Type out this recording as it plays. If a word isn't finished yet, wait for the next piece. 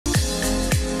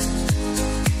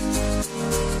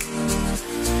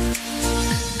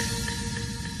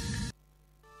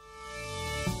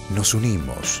nos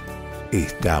unimos.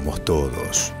 Estamos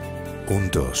todos.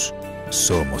 Juntos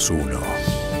somos uno.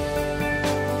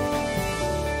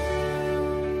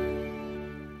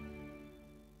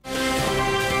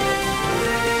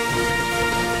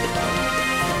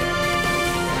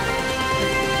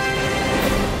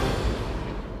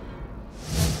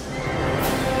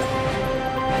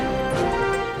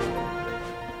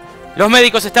 Los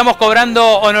médicos estamos cobrando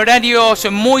honorarios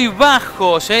muy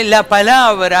bajos. La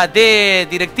palabra de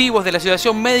directivos de la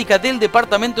Asociación Médica del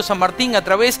Departamento San Martín a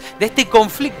través de este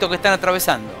conflicto que están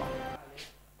atravesando.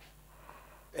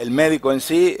 El médico en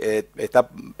sí está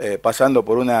pasando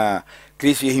por una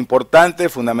crisis importante,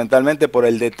 fundamentalmente por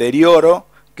el deterioro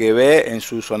que ve en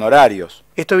sus honorarios.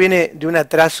 Esto viene de un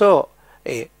atraso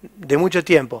de mucho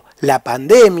tiempo. La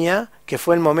pandemia, que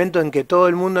fue el momento en que todo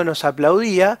el mundo nos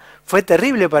aplaudía, fue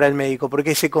terrible para el médico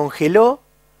porque se congeló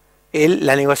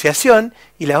la negociación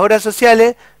y las obras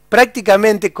sociales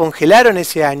prácticamente congelaron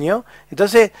ese año.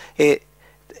 Entonces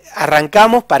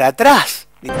arrancamos para atrás.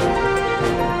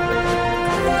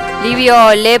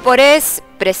 Livio Lépores,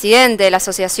 presidente de la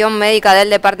Asociación Médica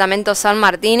del Departamento San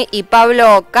Martín, y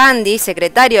Pablo Candi,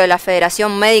 secretario de la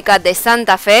Federación Médica de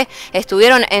Santa Fe,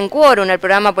 estuvieron en quórum en el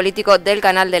programa político del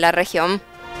canal de la región.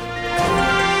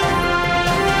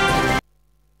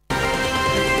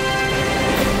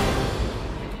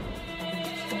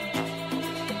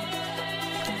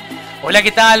 Hola,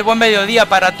 ¿qué tal? Buen mediodía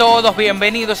para todos.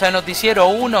 Bienvenidos a Noticiero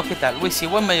Uno. ¿Qué tal, Luis? Y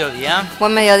buen mediodía.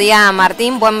 Buen mediodía,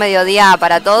 Martín. Buen mediodía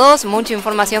para todos. Mucha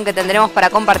información que tendremos para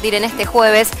compartir en este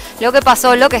jueves. Lo que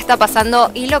pasó, lo que está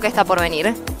pasando y lo que está por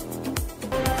venir.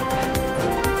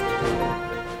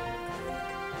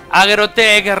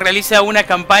 Agrotec realiza una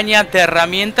campaña de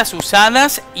herramientas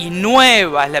usadas y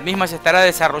nuevas. La misma se estará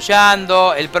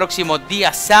desarrollando el próximo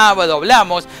día sábado.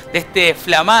 Hablamos de este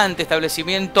flamante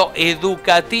establecimiento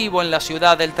educativo en la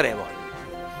ciudad del Trébol.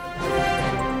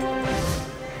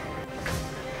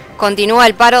 Continúa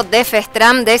el paro de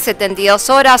Festram de 72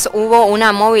 horas. Hubo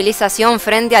una movilización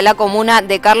frente a la comuna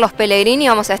de Carlos Pellegrini.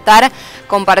 Vamos a estar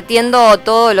compartiendo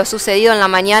todo lo sucedido en la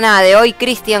mañana de hoy.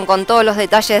 Cristian con todos los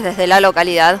detalles desde la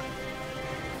localidad.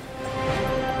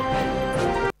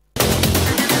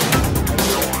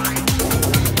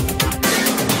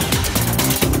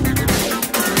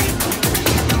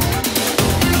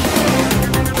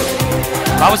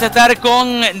 Vamos a estar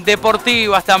con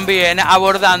deportivas también,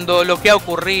 abordando lo que ha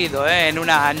ocurrido en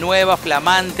una nueva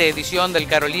flamante edición del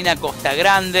Carolina Costa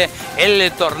Grande.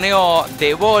 El torneo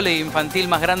de vóley infantil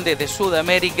más grande de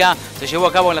Sudamérica se llevó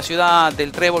a cabo en la ciudad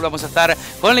del Trébol. Vamos a estar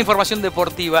con la información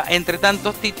deportiva, entre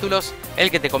tantos títulos,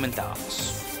 el que te comentábamos.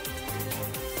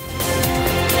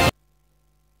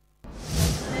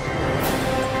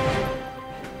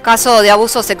 Caso de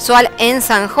abuso sexual en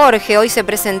San Jorge. Hoy se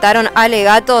presentaron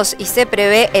alegatos y se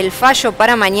prevé el fallo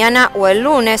para mañana o el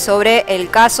lunes sobre el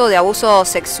caso de abuso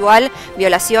sexual,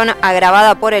 violación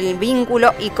agravada por el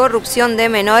vínculo y corrupción de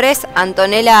menores.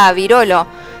 Antonella Virolo,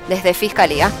 desde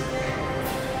Fiscalía.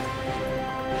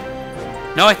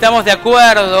 No estamos de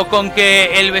acuerdo con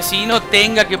que el vecino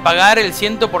tenga que pagar el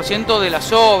 100% de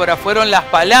las obras. Fueron las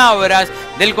palabras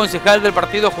del concejal del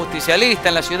Partido Justicialista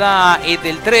en la ciudad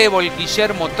del Trébol,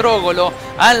 Guillermo Trógolo.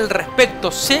 Al respecto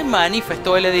se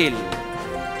manifestó el edil.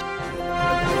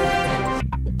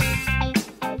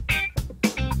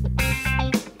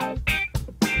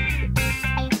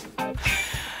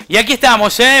 Y aquí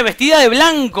estamos, vestida de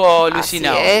blanco,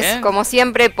 Luisina. Así es, como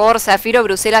siempre, por Zafiro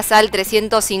Bruselas al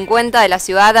 350 de la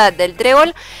ciudad del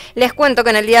Trébol. Les cuento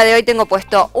que en el día de hoy tengo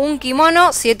puesto un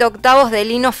kimono, 7 octavos de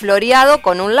lino floreado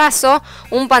con un lazo,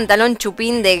 un pantalón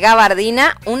chupín de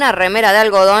gabardina, una remera de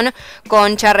algodón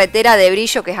con charretera de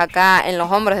brillo, que es acá en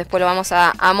los hombros, después lo vamos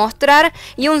a mostrar,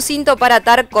 y un cinto para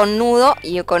atar con nudo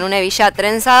y con una hebilla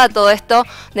trenzada. Todo esto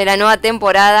de la nueva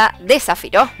temporada de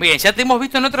Zafiro. Bien, ya te hemos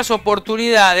visto en otras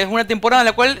oportunidades. Es una temporada en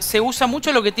la cual se usa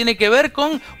mucho lo que tiene que ver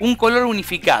con un color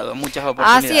unificado en muchas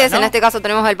oportunidades. Así es, ¿no? En este caso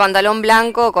tenemos el pantalón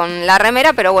blanco con la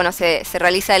remera, pero bueno, se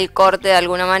realiza el corte de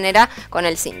alguna manera con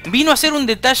el cinto. Vino a hacer un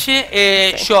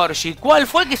detalle Sí. Giorgi. ¿Cuál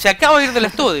fue el que se acaba de ir del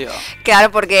estudio? Claro,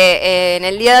 porque en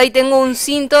el día de hoy tengo un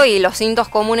cinto y los cintos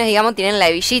comunes, digamos, tienen la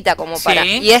hebillita como para...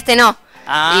 Sí. Y este no.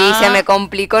 Ah. Y se me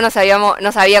complicó, no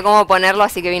sabía cómo ponerlo,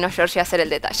 así que vino Georgie a hacer el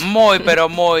detalle. Muy, pero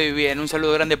muy bien. Un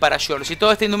saludo grande para George. ¿Y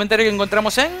todo este indumentario que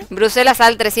encontramos en? Bruselas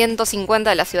al 350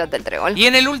 de la ciudad del Trébol. Y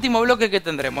en el último bloque que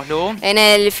tendremos, Lu. En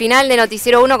el final de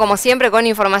Noticiero Uno, como siempre, con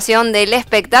información del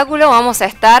espectáculo, vamos a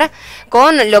estar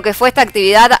con lo que fue esta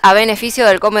actividad a beneficio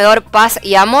del comedor Paz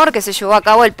y Amor, que se llevó a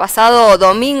cabo el pasado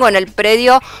domingo en el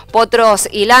predio Potros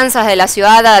y Lanzas de la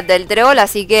ciudad del Trébol.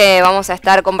 Así que vamos a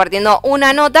estar compartiendo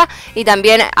una nota y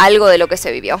también algo de lo que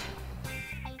se vivió.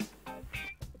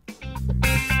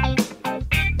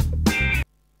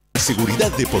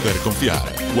 Seguridad de poder confiar.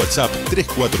 WhatsApp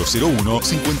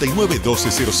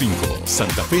 3401-591205.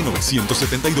 Santa Fe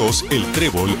 972, El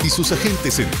Trébol y sus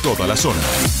agentes en toda la zona.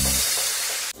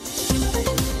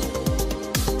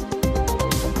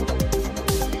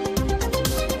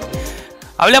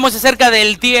 Hablamos acerca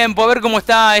del tiempo, a ver cómo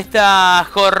está esta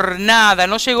jornada.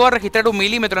 No llegó a registrar 1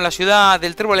 milímetro en la ciudad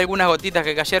del Trébol, algunas gotitas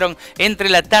que cayeron entre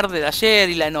la tarde de ayer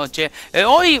y la noche.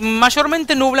 Hoy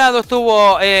mayormente nublado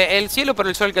estuvo el cielo, pero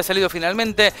el sol que ha salido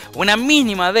finalmente. Una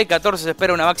mínima de 14, se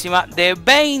espera una máxima de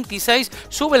 26.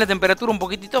 Sube la temperatura un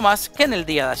poquitito más que en el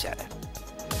día de ayer.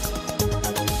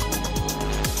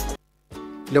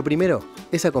 Lo primero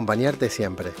es acompañarte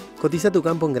siempre. Cotiza tu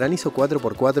campo en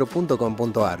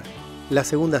granizo4x4.com.ar. La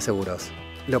segunda seguros.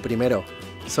 Lo primero,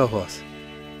 sos vos.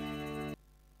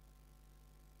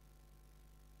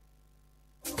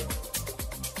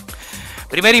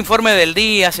 Primer informe del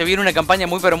día, se viene una campaña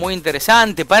muy pero muy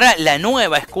interesante para la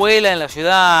nueva escuela en la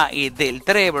ciudad del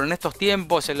Trébol. En estos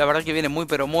tiempos, la verdad que viene muy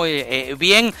pero muy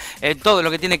bien todo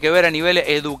lo que tiene que ver a nivel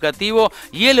educativo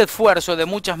y el esfuerzo de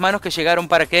muchas manos que llegaron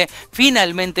para que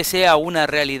finalmente sea una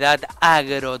realidad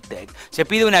Agrotec. Se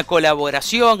pide una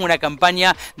colaboración, una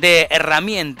campaña de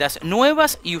herramientas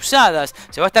nuevas y usadas.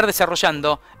 Se va a estar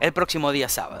desarrollando el próximo día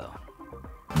sábado.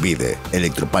 Vide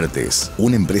Electropartes,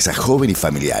 una empresa joven y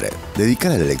familiar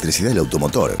dedicada a la electricidad y el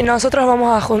automotor. Nosotros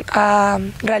vamos a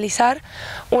realizar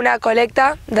una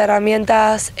colecta de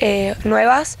herramientas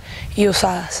nuevas y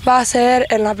usadas. Va a ser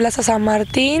en la Plaza San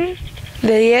Martín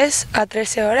de 10 a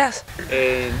 13 horas.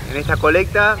 En esta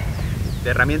colecta de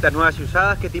herramientas nuevas y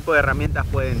usadas, ¿qué tipo de herramientas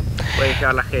puede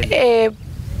llevar la gente?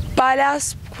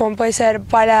 Palas, como puede ser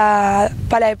pala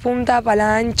de punta,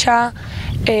 pala ancha,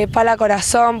 pala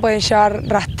corazón, pueden llevar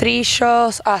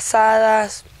rastrillos,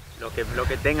 asadas. Lo que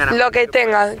tengan. Lo que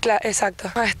tengan, claro,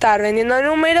 exacto. Va a estar vendiendo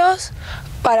números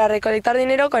para recolectar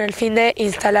dinero con el fin de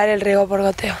instalar el riego por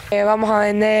goteo. Vamos a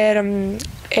vender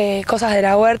cosas de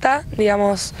la huerta,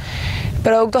 digamos,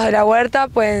 productos de la huerta,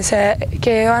 pueden ser,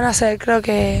 que van a ser, creo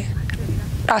que,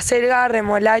 acelga,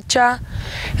 remolacha,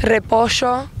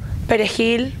 repollo,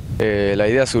 perejil. La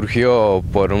idea surgió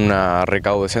por una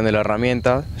recaudación de la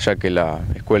herramienta, ya que la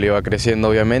escuela iba creciendo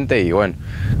obviamente y bueno,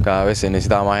 cada vez se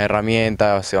necesitaba más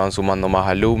herramientas, se van sumando más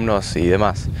alumnos y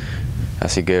demás,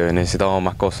 así que necesitamos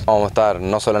más cosas. Vamos a estar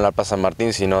no solo en la Plaza San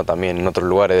Martín, sino también en otros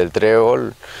lugares del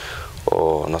Trébol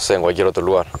o no sé, en cualquier otro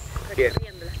lugar.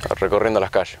 Recorriendo las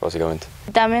calles, básicamente.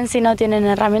 También si no tienen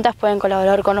herramientas pueden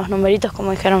colaborar con los numeritos, como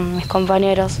dijeron mis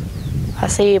compañeros.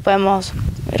 Así podemos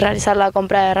realizar la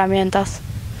compra de herramientas.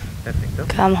 Perfecto.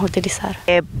 Que vamos a utilizar.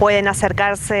 Pueden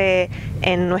acercarse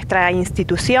en nuestra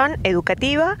institución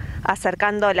educativa,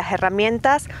 acercando las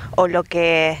herramientas o lo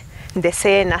que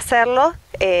deseen hacerlo,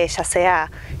 ya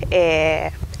sea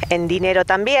en dinero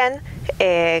también,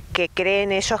 que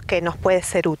creen ellos que nos puede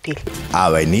ser útil.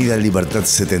 Avenida Libertad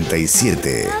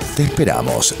 77. Te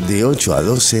esperamos de 8 a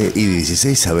 12 y de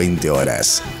 16 a 20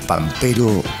 horas.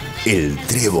 Pampero, El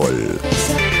Trébol.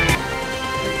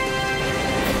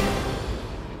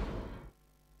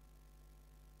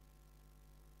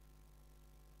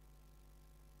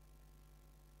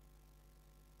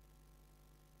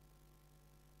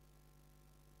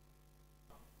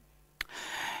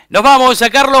 Nos vamos a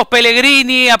Carlos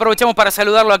Pellegrini, aprovechamos para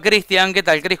saludarlo a Cristian. ¿Qué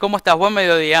tal, Cris? ¿Cómo estás? Buen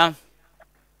mediodía.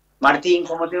 Martín,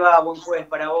 ¿cómo te va? Buen jueves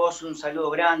para vos, un saludo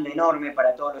grande, enorme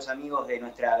para todos los amigos de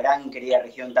nuestra gran y querida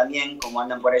región también, ¿cómo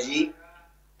andan por allí?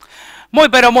 Muy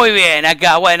pero muy bien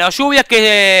acá, bueno, lluvias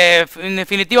que en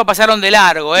definitiva pasaron de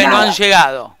largo, no han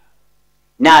llegado.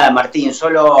 Nada, Martín,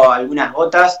 solo algunas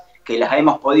gotas que las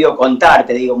hemos podido contar,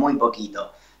 te digo, muy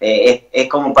poquito. Es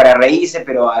como para reírse,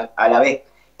 pero a la vez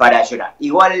para llorar.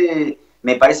 Igual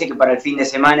me parece que para el fin de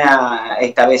semana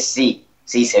esta vez sí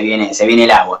se viene el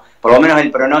agua. Por lo menos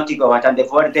el pronóstico es bastante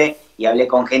fuerte y hablé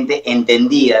con gente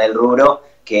entendida del rubro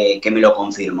que me lo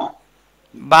confirmó.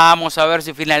 Vamos a ver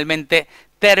si finalmente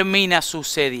termina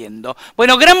sucediendo.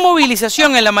 Bueno, gran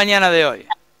movilización en la mañana de hoy.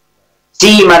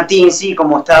 Sí, Martín, sí,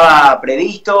 como estaba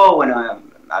previsto, bueno,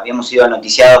 habíamos sido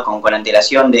noticiados con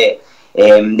antelación de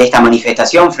esta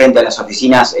manifestación frente a las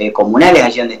oficinas comunales,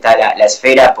 allí donde está la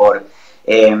esfera por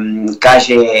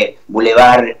calle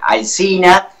Boulevard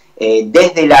Alsina,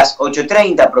 desde las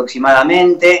 8:30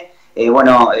 aproximadamente,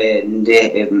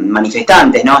 de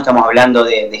manifestantes, ¿no? Estamos hablando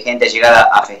de gente llegada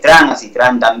a Festrán, a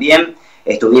Citrán también,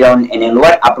 estuvieron en el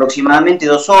lugar aproximadamente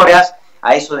 2 horas,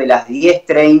 a eso de las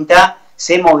 10:30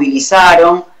 se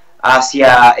movilizaron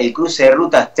hacia el cruce de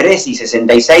rutas 3 y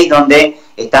 66, donde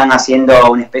están haciendo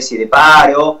una especie de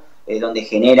paro donde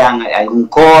generan algún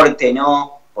corte,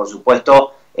 ¿no? Por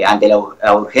supuesto, ante la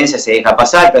urgencia se deja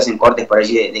pasar, pero hacen cortes por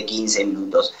allí de 15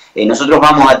 minutos. Nosotros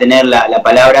vamos a tener la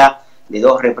palabra de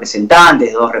dos representantes,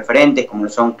 de dos referentes, como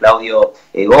son Claudio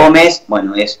Gómez,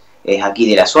 bueno, es aquí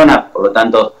de la zona, por lo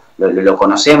tanto lo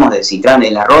conocemos, de Citrán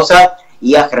de la Rosa,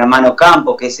 y a Germano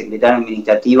Campo, que es secretario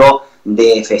administrativo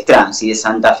de Festrans y de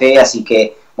Santa Fe, así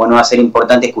que bueno, va a ser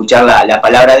importante escuchar la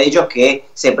palabra de ellos que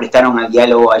se prestaron al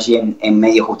diálogo allí en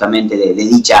medio justamente de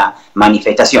dicha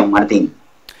manifestación, Martín.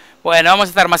 Bueno, vamos a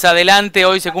estar más adelante.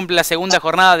 Hoy se cumple la segunda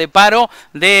jornada de paro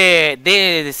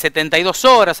de 72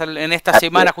 horas en esta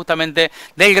semana justamente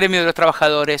del gremio de los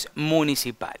trabajadores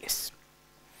municipales.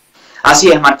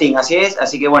 Así es, Martín, así es.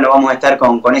 Así que bueno, vamos a estar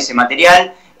con ese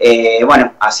material.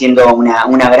 Bueno, haciendo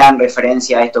una gran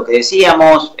referencia a esto que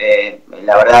decíamos.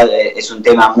 La verdad es un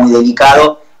tema muy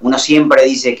delicado. Uno siempre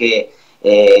dice que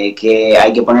hay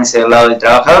que ponerse del lado del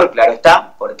trabajador, claro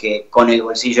está, porque con el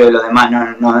bolsillo de los demás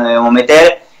no nos debemos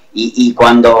meter. Y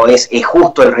cuando es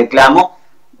justo el reclamo,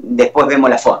 después vemos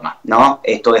la forma, ¿no?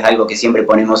 Esto es algo que siempre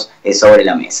ponemos sobre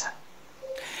la mesa.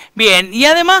 Bien, y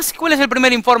además, ¿cuál es el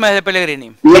primer informe desde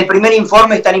Pellegrini? Y el primer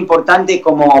informe es tan importante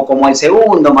como el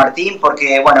segundo, Martín,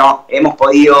 porque, bueno, hemos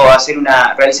podido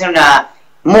realizar una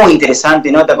muy interesante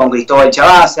nota con Cristóbal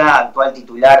Chavaza, actual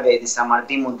titular de San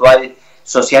Martín Mutual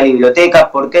Social y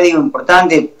Biblioteca. ¿Por qué digo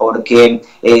importante? Porque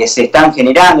se están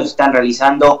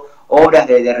realizando obras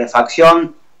de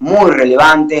refacción muy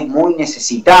relevantes, muy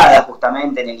necesitadas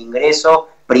justamente en el ingreso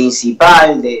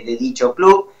principal de dicho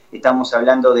club. Estamos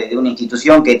hablando de una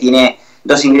institución que tiene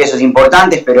dos ingresos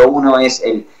importantes, pero uno es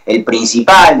el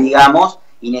principal, digamos,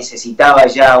 y necesitaba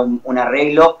ya un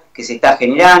arreglo que se está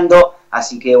generando.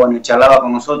 Así que, bueno, charlaba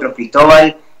con nosotros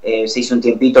Cristóbal, se hizo un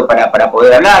tiempito para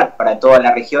poder hablar para toda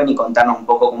la región y contarnos un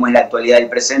poco cómo es la actualidad del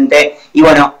presente. Y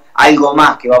bueno, algo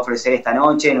más que va a ofrecer esta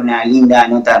noche en una linda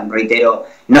nota, reitero,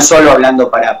 no solo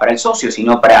hablando para el socio,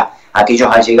 sino para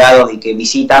aquellos allegados y que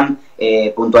visitan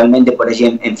puntualmente por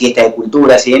allí en fiestas de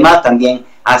culturas y demás. También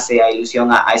hace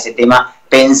alusión a ese tema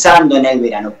pensando en el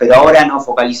verano, pero ahora nos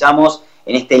focalizamos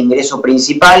en este ingreso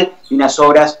principal y unas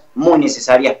obras muy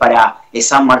necesarias para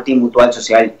San Martín Mutual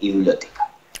Social y Biblioteca.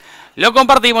 Lo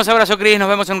compartimos, abrazo Cris, nos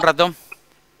vemos en un rato.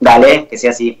 Dale, que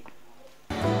sea así.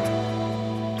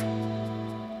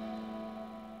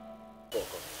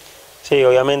 Sí,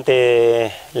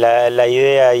 obviamente la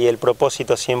idea y el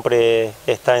propósito siempre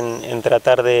está en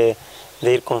tratar de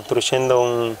ir construyendo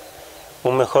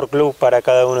un mejor club para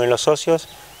cada uno de los socios.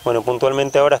 Bueno,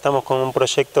 puntualmente ahora estamos con un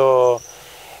proyecto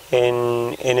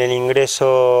en el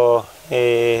ingreso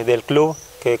del club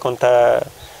que consta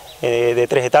de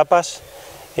 3 etapas.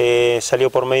 Salió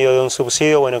por medio de un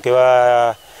subsidio, bueno, que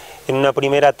va en una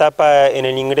primera etapa en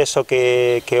el ingreso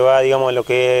que va, digamos, a lo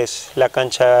que es la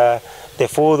cancha de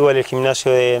fútbol, el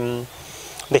gimnasio de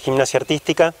gimnasia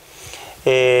artística.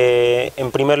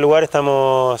 En primer lugar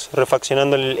estamos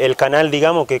refaccionando el canal,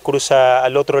 digamos, que cruza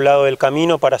al otro lado del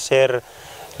camino para hacer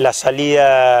la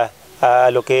salida a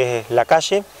lo que es la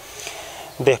calle.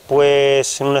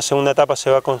 Después, en una segunda etapa,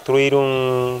 se va a construir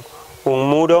un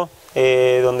muro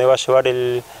donde va a llevar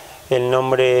el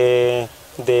nombre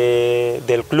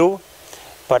del club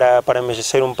para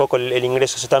embellecer un poco el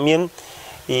ingreso ese también.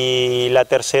 Y la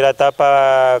tercera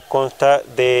etapa consta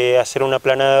de hacer una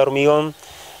planada de hormigón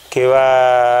que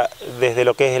va desde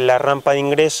lo que es la rampa de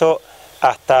ingreso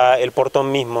hasta el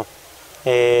portón mismo.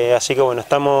 Así que bueno,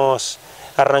 estamos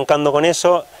arrancando con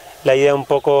eso. La idea un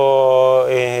poco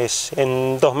es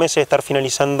en 2 meses estar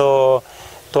finalizando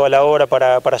toda la obra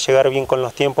para llegar bien con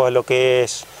los tiempos a lo que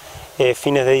es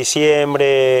fines de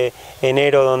diciembre,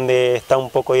 enero, donde está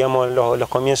un poco, digamos, los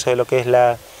comienzos de lo que es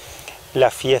la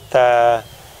fiesta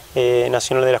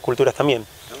nacional de las culturas también.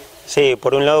 Sí,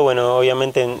 por un lado, bueno,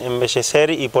 obviamente embellecer,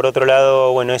 y por otro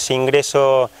lado, bueno, ese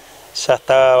ingreso ya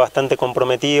está bastante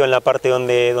comprometido en la parte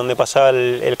donde pasaba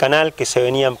el canal, que se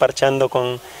venían parchando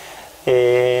con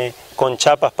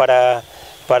chapas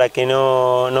para que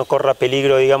no corra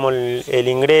peligro, digamos, el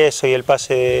ingreso y el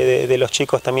pase de los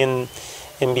chicos también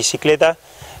en bicicleta.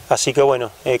 Así que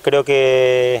bueno, creo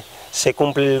que se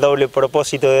cumple el doble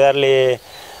propósito de darle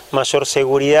mayor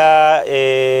seguridad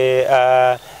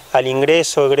al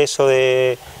egreso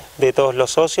de todos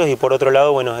los socios, y por otro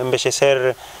lado, bueno,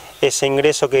 embellecer ese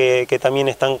ingreso que también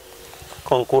es tan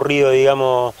concurrido,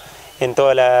 digamos, en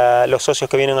todos los socios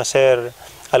que vienen a hacer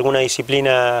alguna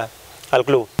disciplina al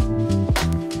club.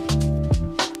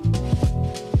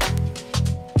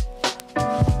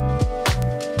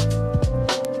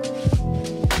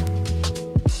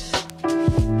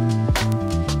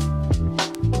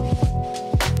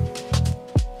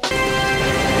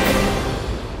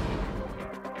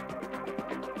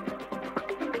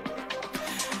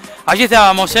 Allí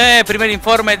estábamos, primer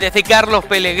informe desde Carlos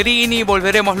Pellegrini.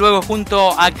 Volveremos luego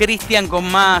junto a Cristian con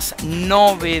más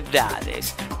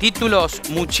novedades. Títulos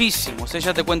muchísimos.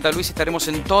 Ya te cuenta Luis, estaremos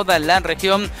en toda la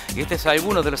región y este es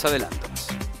alguno de los adelantos.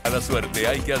 A la suerte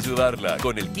hay que ayudarla.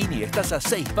 Con el Kini estás a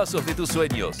 6 pasos de tus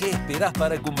sueños. ¿Qué esperás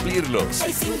para cumplirlos?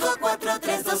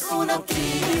 654-321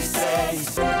 Kini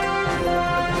 6.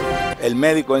 El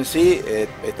médico en sí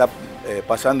está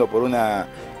pasando por una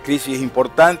crisis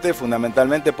importante,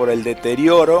 fundamentalmente por el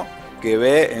deterioro que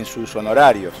ve en sus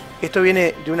honorarios. Esto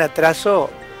viene de un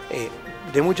atraso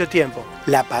de mucho tiempo.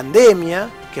 La pandemia,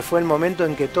 que fue el momento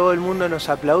en que todo el mundo nos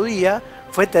aplaudía,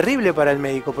 fue terrible para el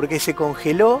médico porque se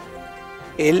congeló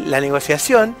la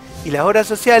negociación y las obras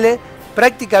sociales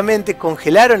prácticamente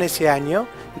congelaron ese año.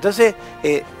 Entonces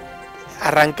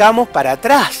arrancamos para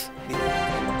atrás.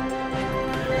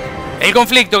 El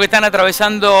conflicto que están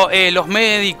atravesando los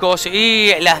médicos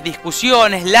y las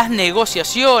discusiones, las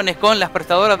negociaciones con las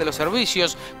prestadoras de los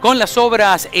servicios, con las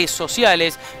obras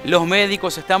sociales, los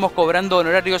médicos estamos cobrando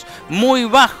honorarios muy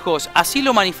bajos, así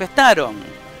lo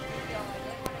manifestaron.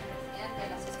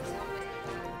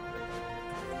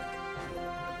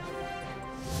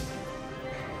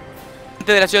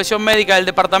 De la Asociación Médica del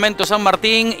Departamento San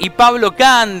Martín y Pablo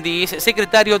Candis,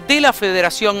 secretario de la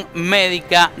Federación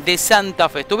Médica de Santa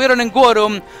Fe. Estuvieron en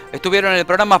quórum, estuvieron en el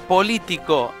programa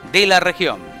político de la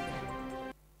región.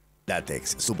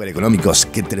 Látex, supereconómicos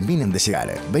que terminan de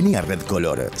llegar. Vení a Red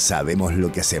Color, sabemos lo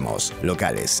que hacemos.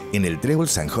 Locales, en el Trébol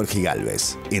San Jorge y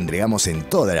Galvez. Entregamos en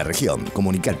toda la región.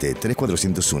 Comunicate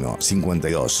 3401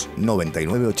 52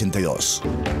 99 82.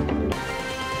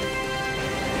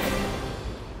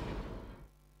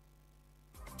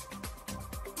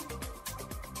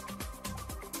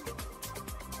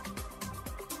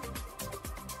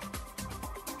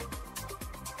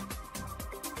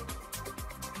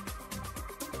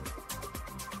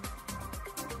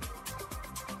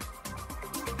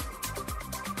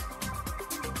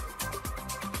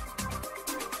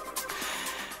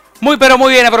 Muy pero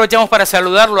muy bien, aprovechamos para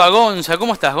saludarlo a Gonza.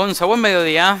 ¿Cómo estás, Gonza? Buen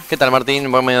mediodía. ¿Qué tal,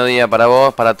 Martín? Buen mediodía para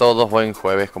vos, para todos. Buen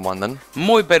jueves, ¿cómo andan?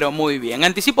 Muy pero muy bien.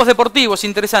 Anticipos deportivos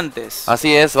interesantes.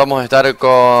 Así es, vamos a estar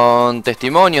con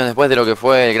testimonios después de lo que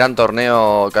fue el gran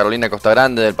torneo Carolina Costa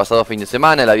Grande del pasado fin de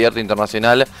semana, el abierto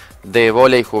internacional de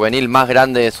vóley juvenil más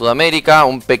grande de Sudamérica.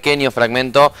 Un pequeño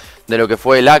fragmento de lo que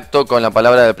fue el acto con la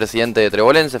palabra del presidente de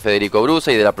Trebolense, Federico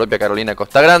Bruce, y de la propia Carolina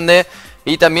Costa Grande.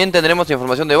 Y también tendremos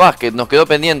información de básquet. Nos quedó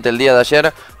pendiente el día de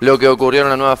ayer lo que ocurrió en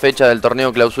la nueva fecha del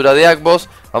torneo clausura de ACBOS.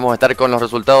 Vamos a estar con los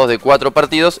resultados de 4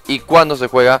 partidos y cuándo se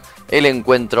juega el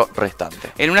encuentro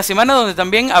restante. En una semana donde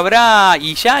también habrá,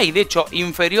 y ya hay de hecho,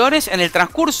 inferiores en el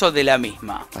transcurso de la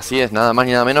misma. Así es, nada más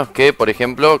ni nada menos que, por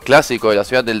ejemplo, clásico de la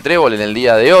ciudad del Trébol en el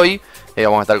día de hoy.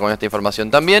 Vamos a estar con esta información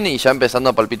también y ya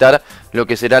empezando a palpitar lo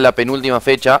que será la penúltima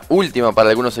fecha, última para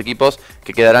algunos equipos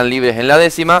que quedarán libres en la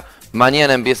 10ª.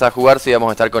 Mañana empieza a jugarse y vamos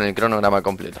a estar con el cronograma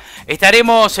completo.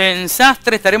 Estaremos en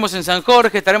Sastre, estaremos en San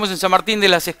Jorge, estaremos en San Martín de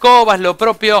las Escobas, lo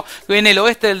propio en el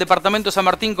oeste del departamento San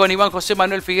Martín con Iván José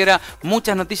Manuel Figuera.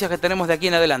 Muchas noticias que tenemos de aquí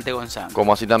en adelante, Gonzalo.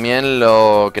 Como así también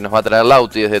lo que nos va a traer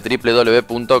Lauti desde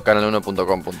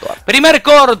www.canal1.com.ar. Primer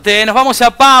corte, nos vamos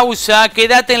a pausa,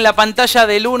 quédate en la pantalla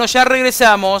del 1, ya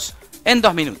regresamos en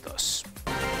 2 minutos.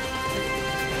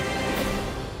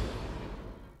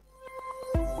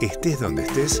 Estés donde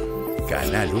estés,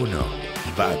 Canal 1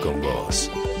 va con vos.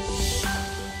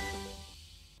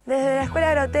 Desde la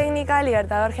Escuela Agrotécnica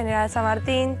Libertador General San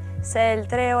Martín, sede del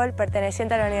Trébol,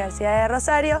 perteneciente a la Universidad de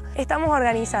Rosario, estamos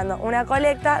organizando una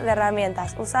colecta de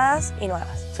herramientas usadas y nuevas.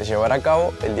 Se llevará a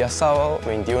cabo el día sábado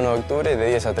 21 de octubre de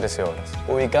 10 a 13 horas,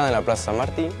 ubicada en la Plaza San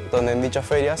Martín, donde en dicha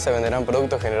feria se venderán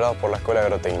productos generados por la Escuela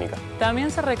Agrotécnica.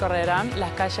 También se recorrerán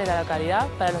las calles de la localidad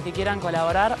para los que quieran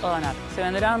colaborar o donar. Se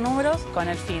venderán números con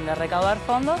el fin de recaudar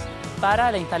fondos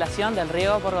para la instalación del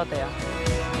riego por goteo.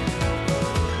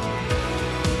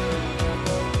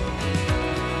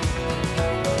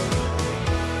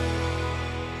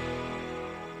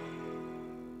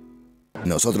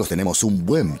 Nosotros tenemos un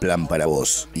buen plan para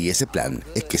vos y ese plan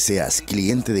es que seas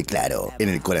cliente de Claro. En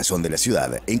el corazón de la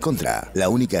ciudad, encontrá la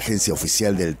única agencia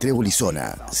oficial del Trébol y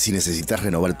zona. Si necesitas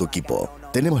renovar tu equipo,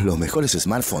 tenemos los mejores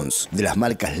smartphones de las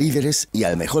marcas líderes y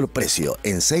al mejor precio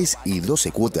en 6 y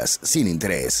 12 cuotas sin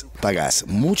interés. Pagás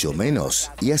mucho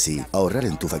menos y así ahorrar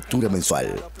en tu factura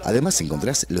mensual. Además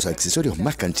encontrás los accesorios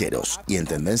más cancheros y en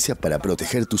tendencia para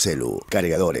proteger tu celu.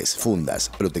 Cargadores,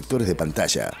 fundas, protectores de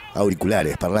pantalla,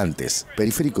 auriculares, parlantes,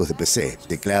 periféricos de PC,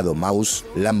 teclado, mouse,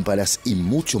 lámparas y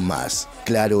mucho más.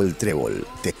 Claro el Trébol.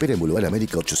 Te espera en Boulevard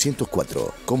América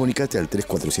 804. Comunicate al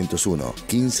 3401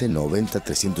 15 90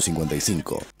 355.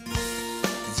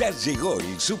 Ya llegó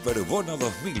el Superbono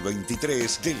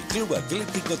 2023 del Club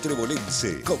Atlético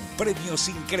Trebolense con premios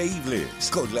increíbles.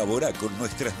 Colabora con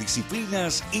nuestras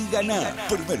disciplinas y ganá.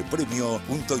 Primer premio,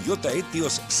 un Toyota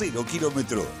Etios 0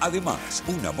 kilómetro. Además,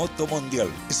 una moto mundial,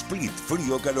 split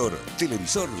frío-calor,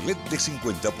 televisor LED de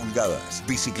 50 pulgadas,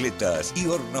 bicicletas y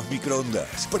hornos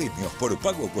microondas. Premios por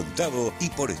pago contado y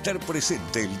por estar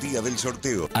presente el día del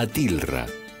sorteo. Atilra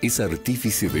es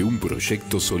artífice de un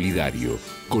proyecto solidario,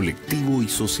 colectivo y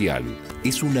social.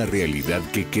 Es una realidad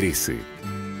que crece,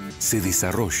 se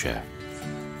desarrolla,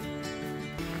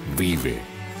 vive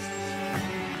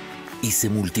y se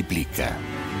multiplica.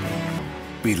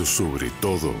 Pero sobre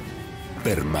todo,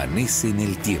 permanece en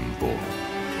el tiempo.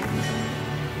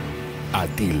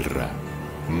 Atilra,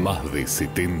 más de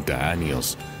 70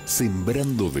 años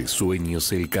sembrando de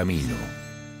sueños el camino.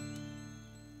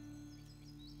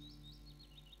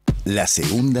 La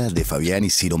segunda de Fabián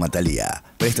y Ciro Matalía.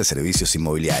 Presta servicios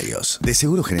inmobiliarios, de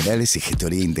seguros generales y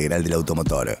gestoría integral del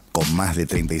automotor, con más de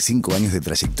 35 años de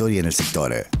trayectoria en el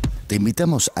sector. Te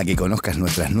invitamos a que conozcas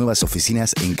nuestras nuevas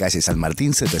oficinas en calle San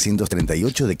Martín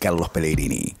 738 de Carlos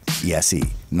Pellegrini. Y así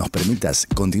nos permitas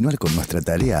continuar con nuestra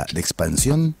tarea de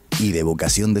expansión y de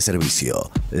vocación de servicio.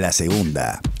 La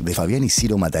segunda de Fabián y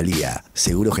Ciro Matalía.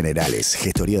 Seguros generales,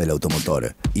 gestoría del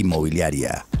automotor,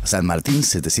 inmobiliaria. San Martín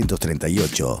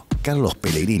 738, Carlos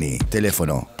Pellegrini.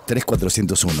 Teléfono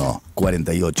 3401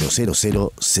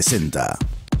 480060.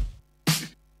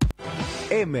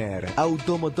 Emer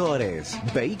Automotores,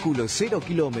 vehículos 0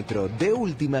 kilómetro de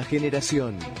última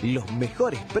generación, los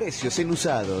mejores precios en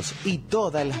usados y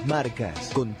todas las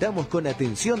marcas. Contamos con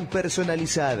atención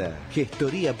personalizada,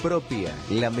 gestoría propia,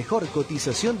 la mejor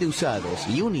cotización de usados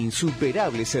y un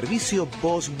insuperable servicio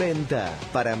postventa.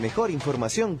 Para mejor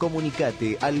información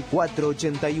comunicate al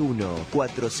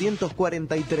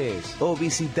 481-443 o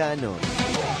visitanos.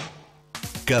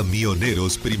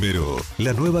 Camioneros Primero,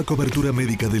 la nueva cobertura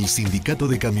médica del Sindicato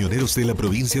de Camioneros de la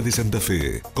provincia de Santa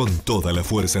Fe, con toda la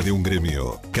fuerza de un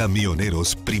gremio.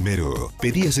 Camioneros Primero.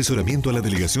 Pedí asesoramiento a la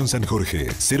Delegación San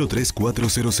Jorge,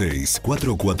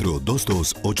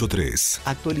 03406-442283.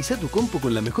 Actualiza tu compu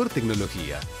con la mejor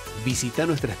tecnología. Visita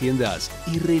nuestras tiendas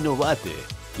y renovate.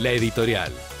 La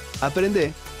Editorial.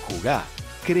 Aprende, jugá,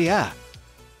 creá.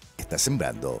 Estás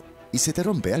sembrando y se te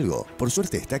rompe algo. Por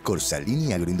suerte está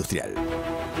Corsalini Agroindustrial.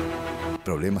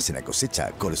 Problemas en la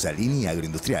cosecha, Corsalini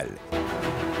Agroindustrial.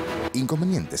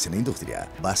 Inconvenientes en la industria,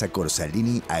 vas a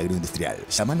Corsalini Agroindustrial.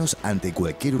 Llámanos ante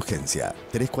cualquier urgencia.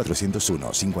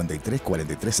 3401 53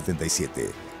 43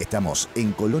 77. Estamos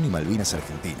en Colón y Malvinas,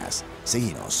 Argentinas.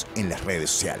 Seguinos en las redes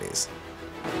sociales.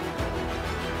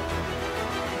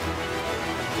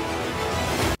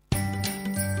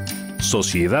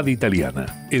 Sociedad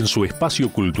Italiana. En su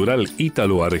espacio cultural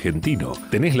ítalo-argentino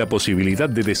tenés la posibilidad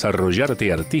de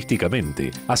desarrollarte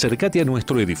artísticamente. Acércate a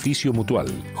nuestro edificio mutual,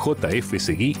 JF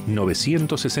Seguí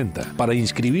 960, para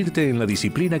inscribirte en la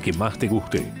disciplina que más te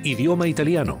guste. Idioma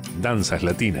italiano, danzas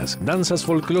latinas, danzas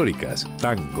folclóricas,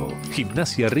 tango,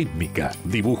 gimnasia rítmica,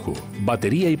 dibujo,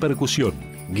 batería y percusión,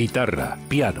 guitarra,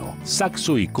 piano,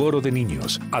 saxo y coro de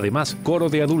niños. Además, coro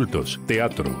de adultos,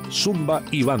 teatro, zumba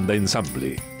y banda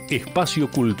ensamble. Espacio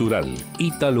Cultural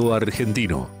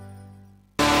Ítalo-Argentino.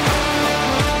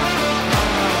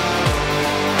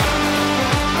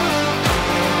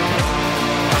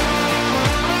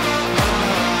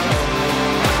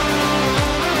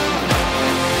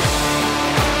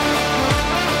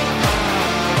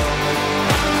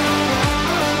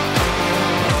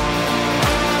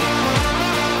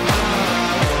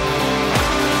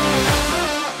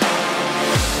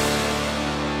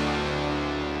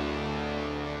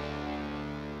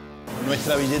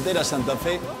 Nuestra billetera Santa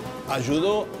Fe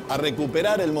ayudó a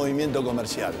recuperar el movimiento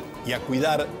comercial y a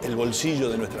cuidar el bolsillo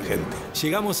de nuestra gente.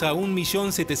 Llegamos a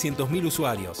 1.700.000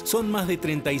 usuarios. Son más de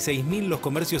 36.000 los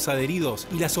comercios adheridos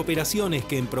y las operaciones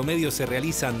que en promedio se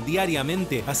realizan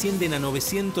diariamente ascienden a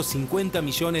 950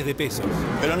 millones de pesos.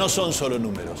 Pero no son solo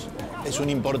números. Es un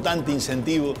importante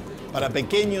incentivo para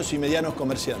pequeños y medianos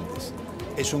comerciantes.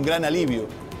 Es un gran alivio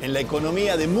en la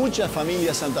economía de muchas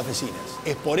familias santafesinas.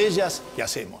 Es por ellas que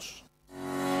hacemos.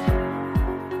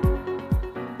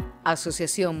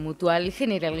 Asociación Mutual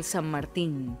General San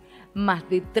Martín. Más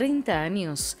de 30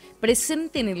 años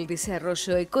presente en el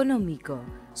desarrollo económico,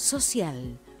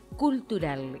 social,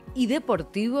 cultural y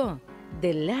deportivo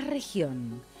de la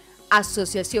región.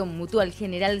 Asociación Mutual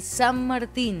General San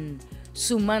Martín,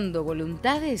 sumando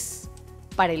voluntades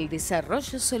para el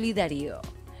desarrollo solidario.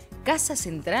 Casa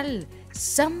Central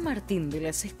San Martín de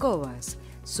las Escobas.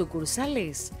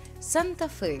 Sucursales Santa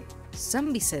Fe,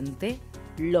 San Vicente,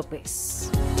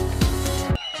 López.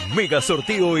 Mega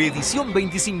Sorteo edición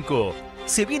 25.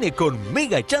 Se viene con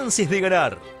mega chances de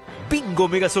ganar. Bingo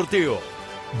Mega Sorteo.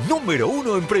 Número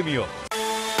 1 en premio.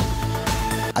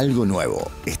 Algo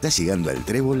nuevo. Está llegando al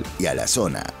Trébol y a la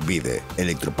zona. Vide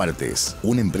Electropartes,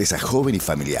 una empresa joven y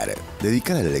familiar,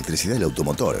 dedicada a la electricidad y el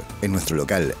automotor. En nuestro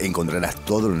local encontrarás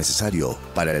todo lo necesario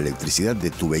para la electricidad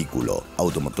de tu vehículo.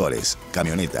 Automotores,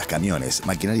 camionetas, camiones,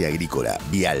 maquinaria agrícola,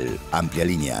 vial, amplia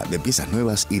línea de piezas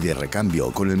nuevas y de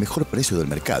recambio con el mejor precio del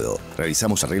mercado.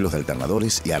 Realizamos arreglos de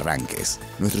alternadores y arranques.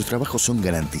 Nuestros trabajos son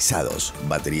garantizados.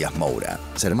 Baterías Moura,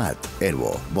 Zermatt,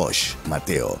 Erbo, Bosch,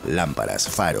 Mateo, lámparas,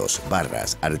 faros,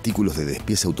 barras, artículos de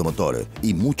despiece automotor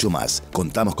y mucho más.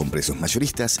 Contamos con precios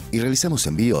mayoristas y realizamos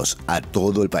envíos a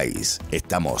todo el país.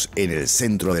 Estamos en el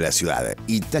centro de la ciudad,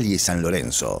 Italia y San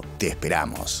Lorenzo. Te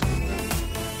esperamos.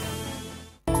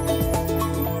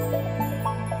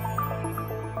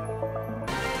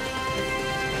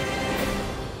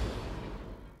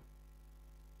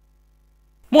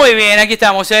 Muy bien, aquí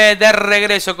estamos de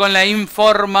regreso con la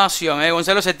información.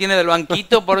 Gonzalo se tiene del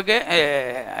banquito porque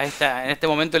en este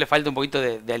momento le falta un poquito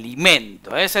de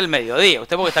alimento. Es el mediodía,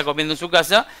 usted porque está comiendo en su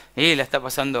casa y la está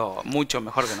pasando mucho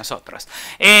mejor que nosotros.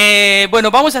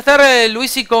 Bueno, vamos a estar,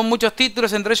 Luisi, con muchos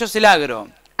títulos, entre ellos el agro.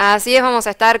 Así es, vamos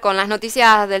a estar con las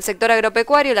noticias del sector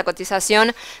agropecuario y la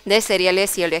cotización de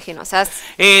cereales y oleaginosas.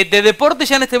 De deporte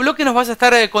ya en este bloque nos vas a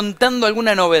estar contando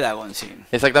alguna novedad, Gonzi.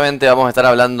 Exactamente, vamos a estar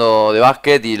hablando de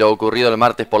básquet y lo ocurrido el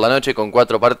martes por la noche con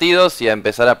 4 partidos y a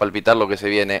empezar a palpitar lo que se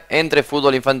viene entre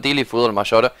fútbol infantil y fútbol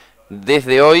mayor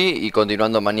desde hoy y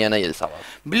continuando mañana y el sábado.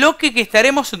 ¿Bloque que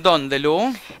estaremos dónde,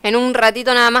 Lu? En un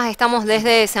ratito nada más estamos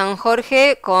desde San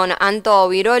Jorge con Anto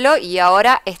Virolo y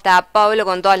ahora está Pablo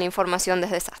con toda la información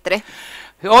desde Sastre.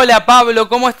 Hola Pablo,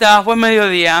 ¿cómo estás? Buen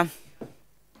mediodía.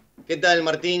 ¿Qué tal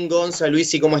Martín, Gonza,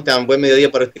 Luis y cómo están? Buen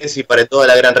mediodía para ustedes y para toda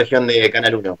la gran región de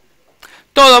Canal 1.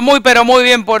 Todo muy pero muy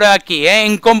bien por aquí, ¿eh?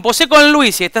 En Composé con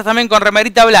Luis y estás también con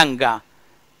remerita blanca.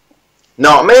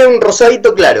 No, me da un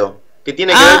rosadito claro, que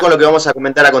tiene que ver con lo que vamos a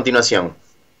comentar a continuación.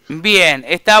 Bien,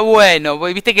 está bueno.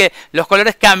 Viste que los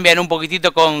colores cambian un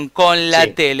poquitito con la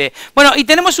tele. Bueno, y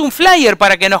tenemos un flyer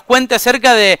para que nos cuente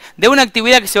acerca de una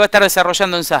actividad que se va a estar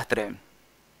desarrollando en Sastre.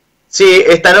 Sí,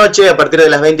 esta noche a partir de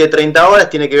las 20:30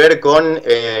 horas tiene que ver con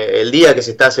el día que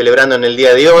se está celebrando en el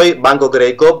día de hoy. Banco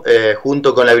Credit Coop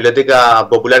junto con la Biblioteca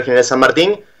Popular General San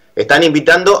Martín están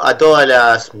invitando a todas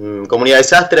las comunidades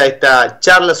de Sastre a esta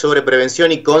charla sobre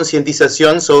prevención y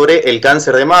concientización sobre el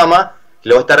cáncer de mama.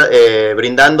 Lo va a estar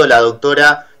brindando la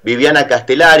doctora Viviana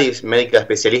Castellaris, médica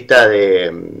especialista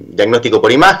de diagnóstico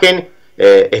por imagen,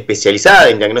 especializada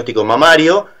en diagnóstico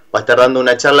mamario. Va a estar dando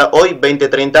una charla hoy,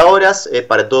 20:30 horas,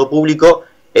 para todo público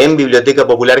en Biblioteca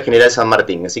Popular General San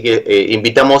Martín. Así que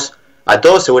invitamos a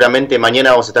todos, seguramente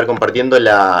mañana vamos a estar compartiendo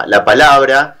la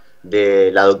palabra de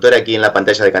la doctora aquí en la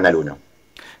pantalla de Canal 1.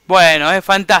 Bueno, es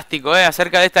fantástico,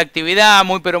 acerca de esta actividad,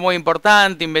 muy pero muy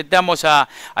importante. Invitamos a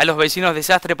los vecinos de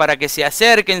Sastre para que se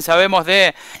acerquen. Sabemos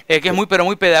que es muy pero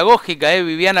muy pedagógica,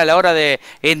 Viviana, a la hora de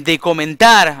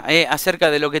comentar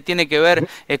acerca de lo que tiene que ver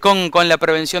con la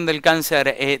prevención del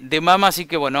cáncer de mama. Así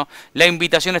que bueno, la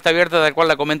invitación está abierta, tal cual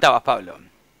la comentabas, Pablo.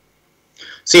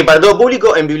 Sí, para todo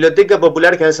público en Biblioteca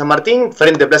Popular General San Martín,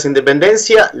 frente a Plaza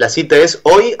Independencia. La cita es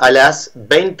hoy a las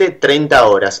 20:30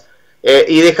 horas.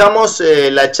 Y dejamos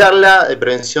la charla de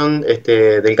prevención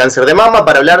del cáncer de mama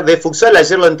para hablar de futsal.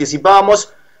 Ayer lo anticipábamos,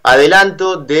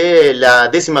 adelanto de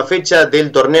la 10ª fecha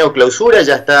del torneo clausura.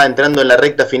 Ya está entrando en la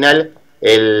recta final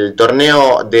el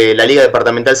torneo de la Liga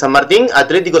Departamental San Martín.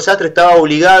 Atlético Sastre estaba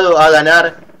obligado a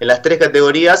ganar en las 3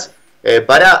 categorías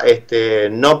para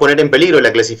no poner en peligro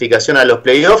la clasificación a los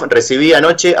playoffs. Recibía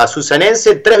anoche a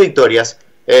Susanense, 3 victorias.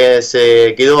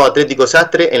 Se quedó Atlético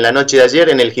Sastre en la noche de ayer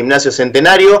en el Gimnasio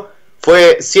Centenario.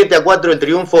 Fue 7-4 el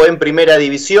triunfo en primera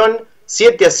división,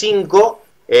 7-5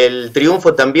 el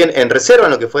triunfo también en reserva,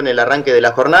 en lo que fue en el arranque de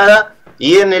la jornada.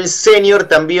 Y en el senior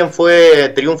también fue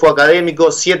triunfo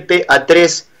académico,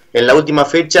 7-3 en la última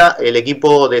fecha. El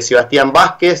equipo de Sebastián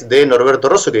Vázquez, de Norberto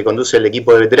Rosso, que conduce el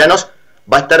equipo de veteranos,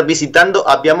 va a estar visitando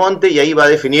a Piamonte y ahí va a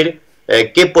definir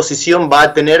qué posición va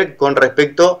a tener con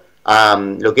respecto a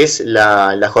lo que es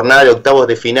la jornada de octavos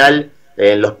de final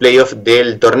en los playoffs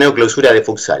del torneo clausura de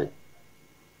futsal.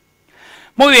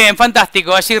 Muy bien,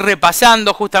 fantástico. Así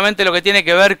repasando justamente lo que tiene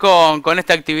que ver con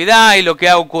esta actividad y lo que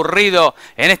ha ocurrido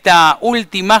en esta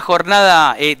última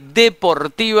jornada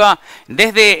deportiva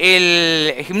desde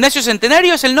el Gimnasio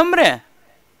Centenario, ¿es el nombre?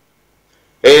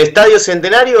 El Estadio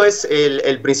Centenario es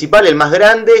el principal, el más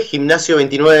grande. Gimnasio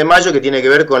 29 de mayo, que tiene que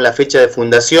ver con la fecha de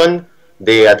fundación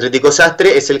de Atlético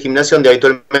Sastre. Es el gimnasio donde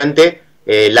habitualmente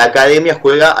la academia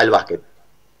juega al básquet.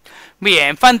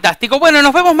 Bien, fantástico. Bueno,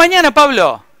 nos vemos mañana,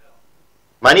 Pablo.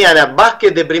 Mañana,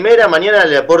 básquet de primera, mañana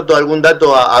le aporto algún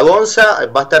dato a Gonza,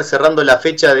 va a estar cerrando la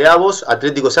fecha de Avos,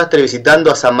 Atlético Sastre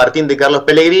visitando a San Martín de Carlos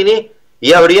Pellegrini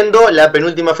y abriendo la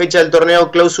penúltima fecha del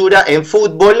torneo clausura en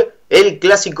fútbol, el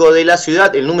clásico de la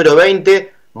ciudad, el número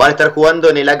 20, van a estar jugando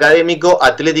en el Académico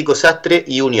Atlético Sastre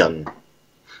y Unión.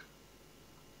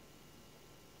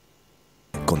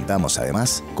 Contamos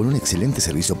además con un excelente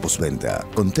servicio postventa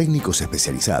con técnicos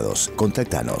especializados.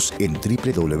 Contáctanos en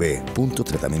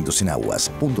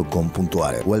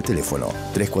www.tratamientosenaguas.com.ar o al teléfono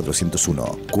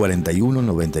 3401 41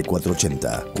 94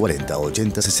 80 40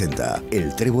 80 60.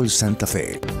 El Trébol Santa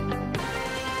Fe.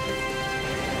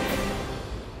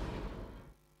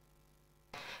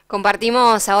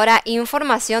 Compartimos ahora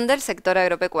información del sector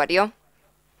agropecuario.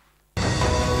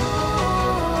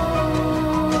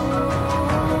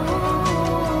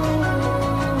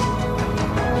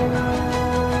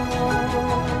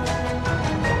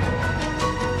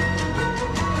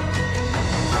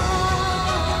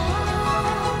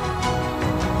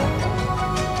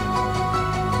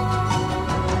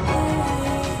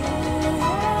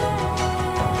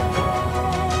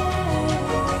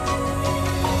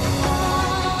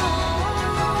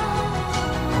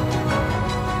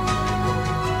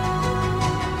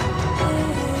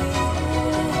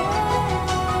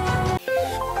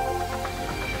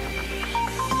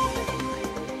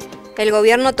 El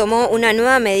gobierno tomó una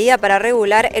nueva medida para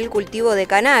regular el cultivo de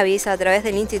cannabis. A través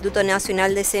del Instituto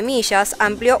Nacional de Semillas,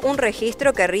 amplió un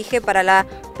registro que rige para la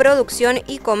producción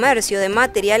y comercio de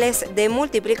materiales de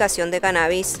multiplicación de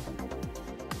cannabis.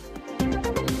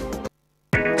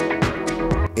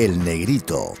 El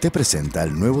Negrito te presenta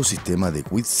el nuevo sistema de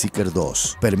Weed Seeker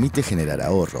 2. Permite generar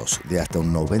ahorros de hasta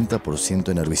un 90%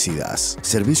 en herbicidas.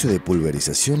 Servicio de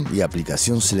pulverización y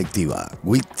aplicación selectiva.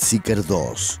 Weed Seeker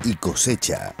 2 y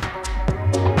cosecha.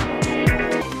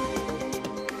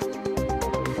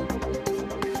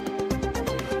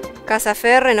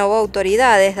 Casafe renovó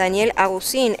autoridades. Daniel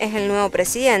Agustín es el nuevo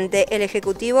presidente. El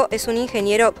ejecutivo es un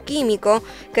ingeniero químico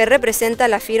que representa a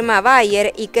la firma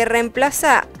Bayer y que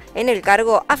reemplaza en el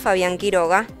cargo a Fabián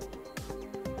Quiroga.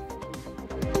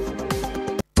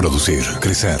 Producir,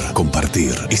 crecer,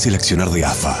 compartir. Es el accionar de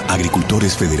AFA,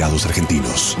 Agricultores Federados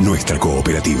Argentinos. Nuestra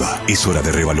cooperativa. Es hora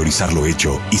de revalorizar lo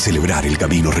hecho y celebrar el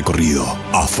camino recorrido.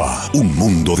 AFA, un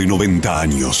mundo de 90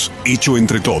 años. Hecho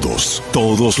entre todos,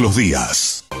 todos los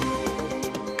días.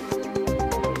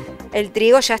 El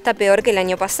trigo ya está peor que el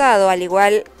año pasado. Al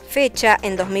igual fecha,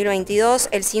 en 2022,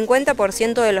 el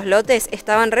 50% de los lotes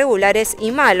estaban regulares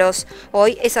y malos.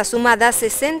 Hoy esa suma da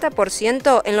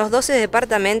 60% en los 12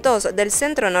 departamentos del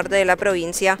centro norte de la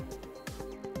provincia.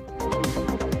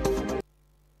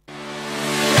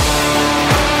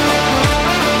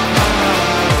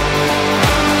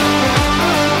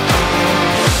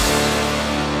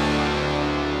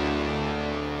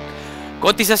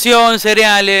 Cotización,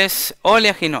 cereales,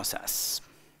 oleaginosas.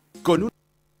 Con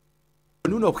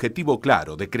un objetivo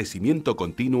claro de crecimiento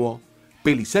continuo,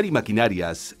 Pelizar y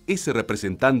Maquinarias es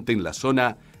representante en la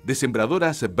zona de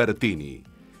Sembradoras Bertini.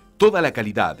 Toda la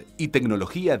calidad y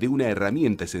tecnología de una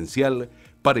herramienta esencial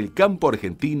para el campo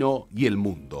argentino y el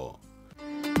mundo.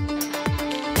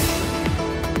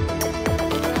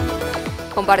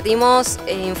 Compartimos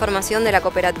información de la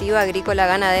Cooperativa Agrícola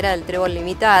Ganadera del Trébol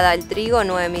Limitada. El trigo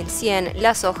 9.100,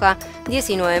 la soja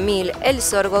 19.000, el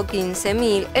sorgo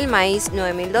 15.000, el maíz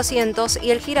 9.200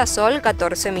 y el girasol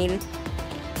 14.000.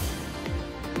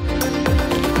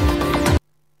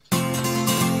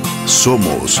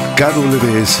 Somos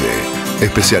KWS,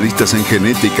 especialistas en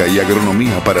genética y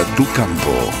agronomía para tu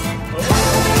campo.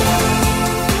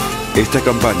 Esta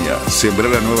campaña sembra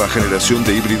la nueva generación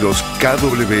de híbridos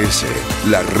KWS,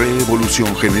 la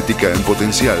revolución genética en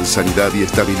potencial, sanidad y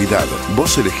estabilidad.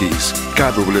 Vos elegís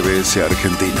KWS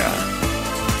Argentina.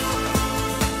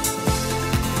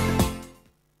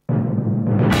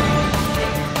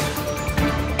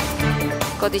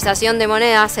 Cotización de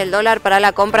monedas, el dólar para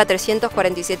la compra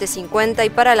 347.50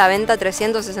 y para la venta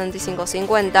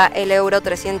 365.50, el euro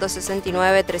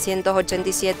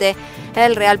 369.387,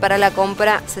 el real para la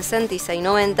compra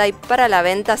 66.90 y para la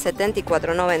venta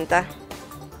 74.90.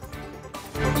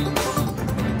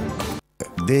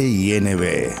 DINB,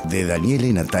 de Daniela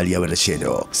y Natalia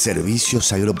Bergero,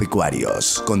 Servicios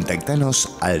Agropecuarios.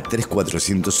 Contactanos al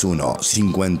 3401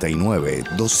 59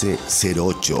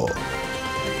 1208.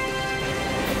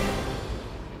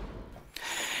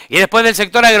 Y después del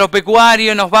sector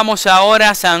agropecuario nos vamos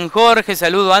ahora a San Jorge.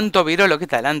 Saludo a Anto Virolo. ¿Qué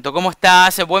tal, Anto? ¿Cómo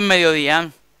estás? Buen mediodía.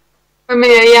 Buen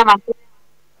mediodía, más.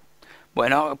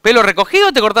 Bueno, ¿pelo recogido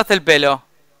o te cortaste el pelo?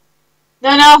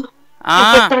 No.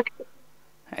 Ah,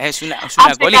 Es una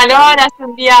Hace colita. calor, hace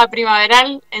un día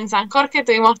primaveral en San Jorge,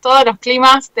 tuvimos todos los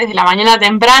climas desde la mañana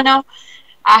temprano,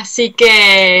 así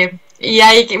que, y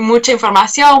hay mucha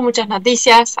información, muchas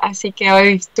noticias, así que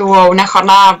hoy estuvo una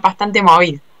jornada bastante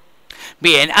movida.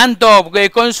 Bien, Anto,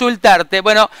 consultarte.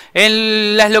 Bueno,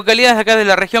 en las localidades de acá de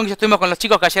la región que ya estuvimos con los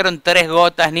chicos cayeron 3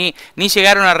 gotas, ni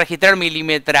llegaron a registrar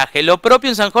milimetraje. ¿Lo propio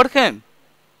en San Jorge?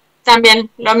 También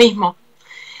lo mismo.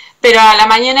 Pero a la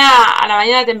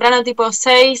mañana temprano, tipo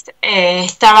 6,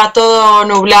 estaba todo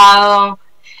nublado,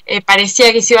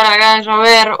 parecía que se iba a largar a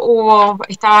llover,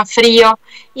 estaba frío,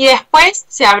 y después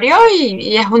se abrió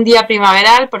y es un día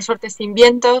primaveral, por suerte sin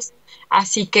vientos,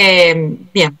 así que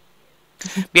bien.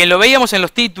 Bien, lo veíamos en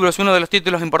los títulos, uno de los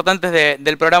títulos importantes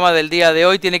del programa del día de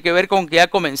hoy tiene que ver con que ha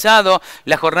comenzado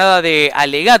la jornada de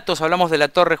alegatos, hablamos de la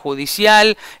torre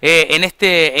judicial, en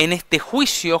este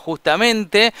juicio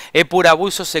justamente por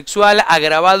abuso sexual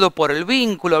agravado por el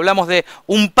vínculo, hablamos de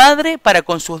un padre para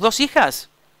con sus 2 hijas.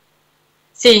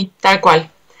 Sí, tal cual.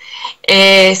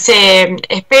 Se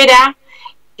espera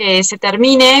que se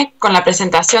termine con la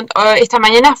presentación, esta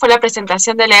mañana fue la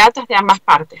presentación de alegatos de ambas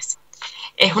partes.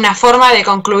 Es una forma de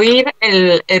concluir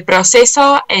el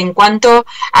proceso en cuanto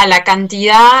a la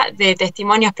cantidad de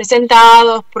testimonios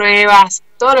presentados, pruebas,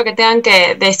 todo lo que tengan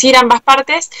que decir ambas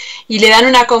partes, y le dan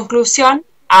una conclusión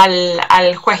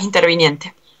al juez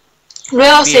interviniente.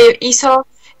 Luego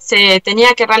se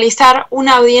tenía que realizar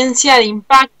una audiencia de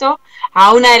impacto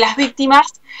a una de las víctimas,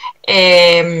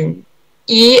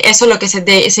 y eso es lo que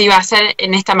se iba a hacer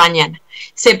en esta mañana.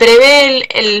 Se prevé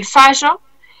el fallo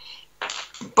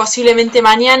posiblemente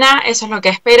mañana, eso es lo que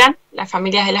esperan las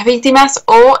familias de las víctimas,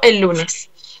 o el lunes.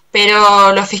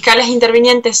 Pero los fiscales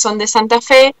intervinientes son de Santa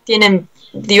Fe, tienen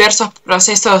diversos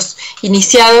procesos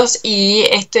iniciados y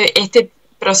este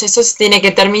proceso se tiene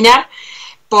que terminar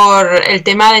por el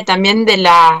tema también de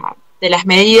las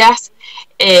medidas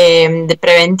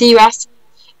preventivas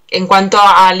en cuanto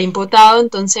al imputado,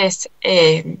 entonces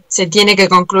se tiene que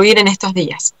concluir en estos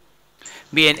días.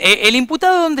 Bien, ¿el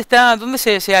imputado dónde está, dónde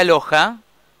se aloja?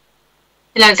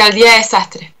 En la alcaldía de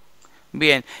Desastre.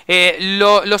 Bien,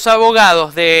 los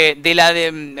abogados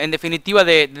en definitiva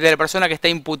de la persona que está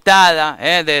imputada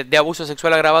de abuso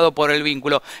sexual agravado por el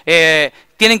vínculo,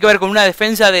 ¿tienen que ver con una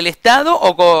defensa del Estado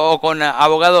o con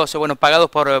abogados pagados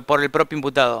por el propio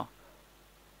imputado?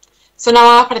 Son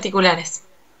abogados particulares.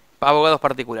 Abogados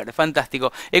particulares,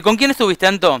 fantástico. ¿Con quién estuviste,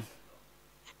 Anto?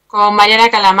 Con Mariana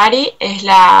Calamari, es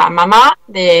la mamá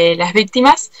de las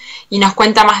víctimas, y nos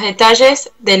cuenta más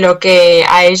detalles de lo que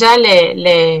a ella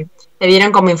le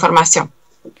dieron como información.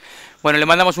 Bueno, le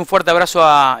mandamos un fuerte abrazo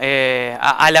a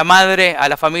la madre, a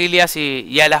las familias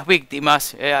y a las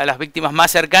víctimas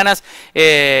más cercanas,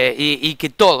 y que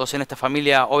todos en esta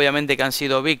familia obviamente que han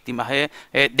sido víctimas,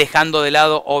 dejando de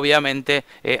lado obviamente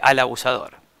al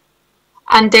abusador.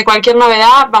 Ante cualquier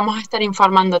novedad vamos a estar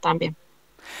informando también.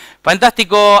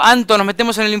 Fantástico, Anto, nos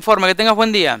metemos en el informe. Que tengas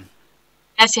buen día.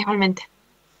 Gracias, igualmente.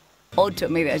 8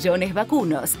 medallones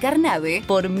vacunos Carnave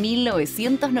por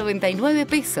 1.999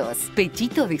 pesos.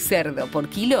 Pechito de cerdo por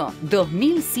kilo,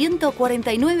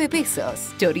 2.149 pesos.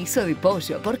 Chorizo de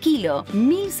pollo por kilo,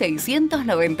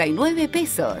 1.699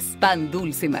 pesos. Pan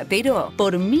dulce matero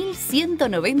por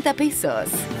 1.190 pesos.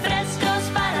 Frescos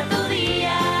para tu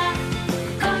día,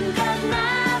 con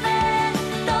Carnave,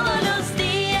 todos los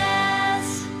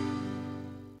días.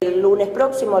 El lunes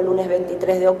próximo, el lunes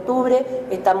 23 de octubre,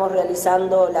 estamos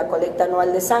realizando la colecta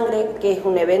anual de sangre, que es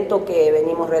un evento que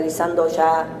venimos realizando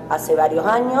ya hace varios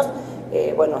años.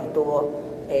 Estuvo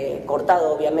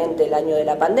cortado obviamente el año de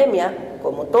la pandemia,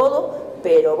 como todo,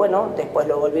 pero bueno, después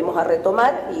lo volvimos a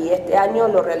retomar y este año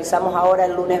lo realizamos ahora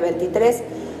el lunes 23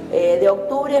 de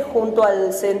octubre junto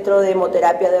al Centro de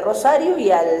Hemoterapia de Rosario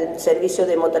y al Servicio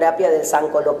de Hemoterapia del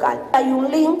Sanco local. Hay un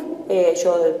link,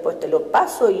 yo después te lo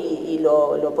paso y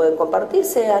lo pueden compartir,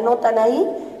 se anotan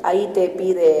ahí te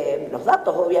pide los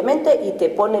datos obviamente y te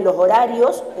pone los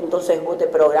horarios, entonces vos te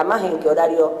programás en qué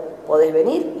horario podés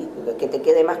venir y que te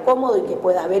quede más cómodo y que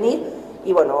puedas venir.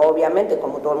 Y bueno, obviamente,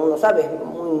 como todo el mundo sabe, es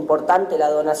muy importante la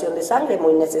donación de sangre,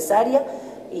 muy necesaria,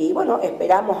 y bueno,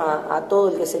 esperamos a todo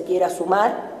el que se quiera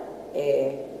sumar,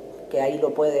 que ahí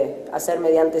lo puede hacer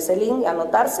mediante ese link,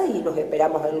 anotarse, y los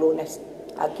esperamos el lunes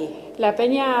aquí. La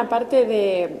peña, aparte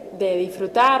de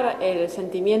disfrutar el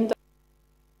sentimiento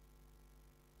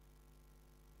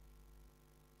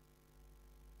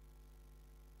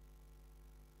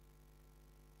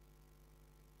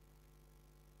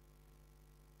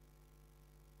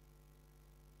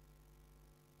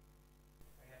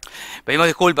Pedimos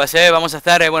disculpas, vamos a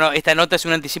estar, bueno, esta nota es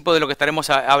un anticipo de lo que estaremos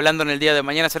hablando en el día de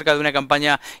mañana acerca de una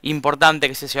campaña importante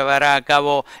que se llevará a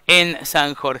cabo en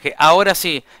San Jorge. Ahora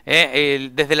sí,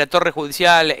 desde la Torre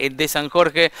Judicial de San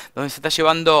Jorge, donde se está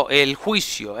llevando el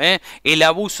juicio, el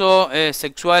abuso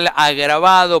sexual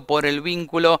agravado por el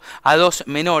vínculo a 2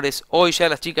 menores. Hoy ya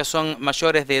las chicas son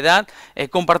mayores de edad.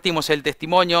 Compartimos el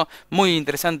testimonio, muy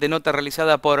interesante nota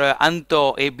realizada por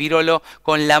Anto Virolo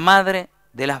con la madre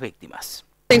de las víctimas.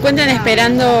 Se encuentran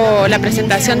esperando la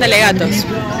presentación de alegatos. Sí,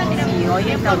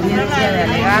 hoy es la audiencia de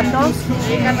alegatos,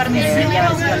 que debería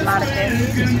haber sido el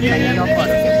martes, se suspendió por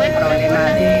un problema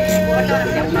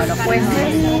de uno de los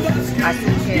jueces, así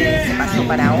que se pasó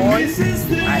para hoy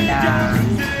a las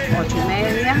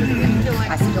 8:30,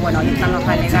 así que bueno, hoy están los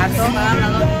alegatos,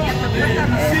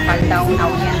 falta una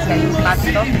audiencia de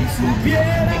impacto,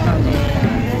 donde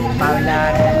va a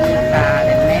hablar la hija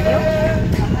del medio.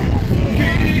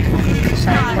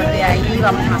 Ya después de ahí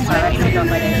vamos a saber si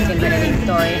el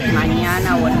veredicto es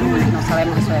mañana o el lunes, no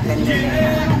sabemos, eso depende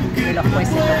de los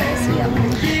jueces lo que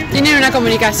decidan. ¿Tienen una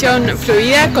comunicación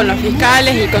fluida con los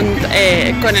fiscales y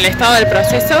con el estado del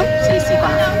proceso? Sí,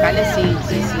 con los fiscales sí,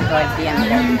 todo el tiempo.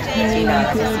 Sí, la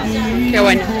verdad que sí. Qué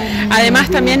bueno.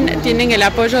 Además también tienen el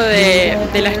apoyo de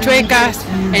las chuecas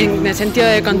en el sentido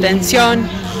de contención.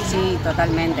 Sí,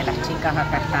 totalmente, las chicas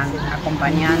acá están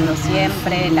acompañando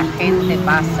siempre, la gente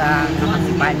pasa, nos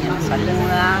acompaña, nos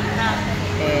saluda.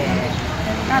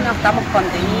 No, estamos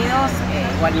contenidos,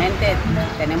 igualmente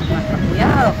tenemos nuestros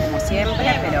cuidados como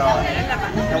siempre, pero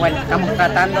bueno, estamos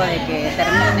tratando de que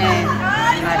termine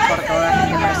una vez por todas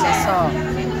este proceso,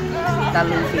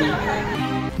 darle un fin.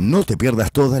 No te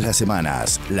pierdas todas las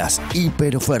semanas las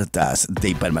hiper ofertas de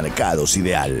Hipermercados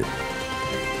Ideal.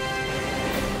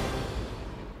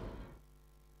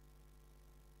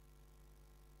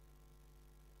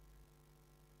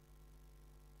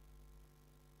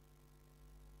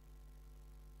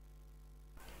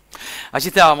 Allí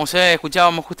estábamos,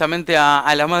 escuchábamos justamente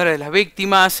a la madre de las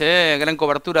víctimas, gran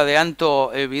cobertura de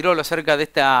Anto Virolo acerca de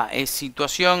esta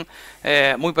situación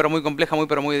muy pero muy compleja, muy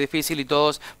pero muy difícil, y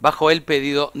todos bajo el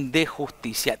pedido de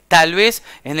justicia. Tal vez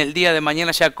en el día de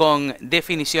mañana ya con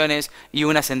definiciones y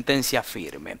una sentencia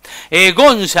firme.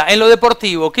 Gonza, en lo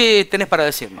deportivo, ¿qué tenés para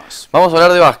decirnos? Vamos a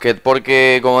hablar de básquet,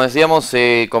 porque como decíamos,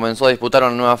 se comenzó a disputar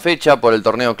una nueva fecha por el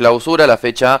torneo Clausura, la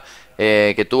fecha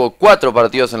que tuvo 4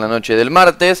 partidos en la noche del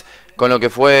martes, con lo que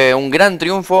fue un gran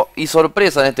triunfo y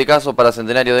sorpresa en este caso para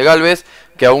Centenario de Galvez,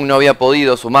 que aún no había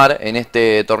podido sumar en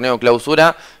este torneo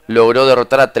Clausura. Logró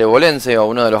derrotar a Trebolense, a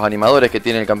uno de los animadores que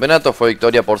tiene el campeonato. Fue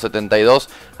victoria por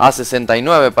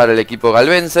 72-69 para el equipo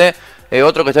galvense.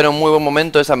 Otro que está en un muy buen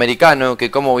momento es Americano, que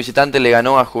como visitante le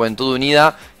ganó a Juventud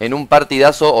Unida en un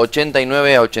partidazo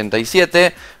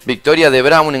 89-87. Victoria de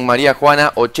Brown en María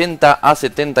Juana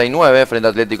 80-79 frente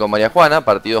a Atlético María Juana.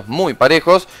 Partidos muy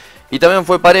parejos. Y también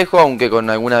fue parejo, aunque con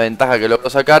alguna ventaja que logró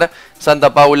sacar.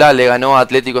 Santa Paula le ganó a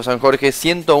Atlético San Jorge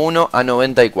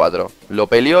 101-94. Lo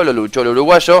peleó, lo luchó el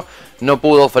uruguayo. No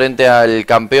pudo frente al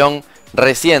campeón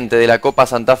reciente de la Copa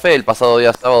Santa Fe. El pasado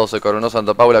día sábado se coronó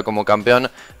Santa Paula como campeón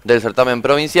del certamen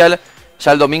provincial.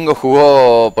 Ya el domingo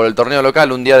jugó por el torneo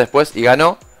local un día después y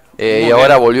ganó. Y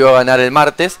ahora volvió a ganar el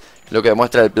martes, lo que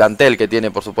demuestra el plantel que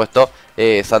tiene, por supuesto,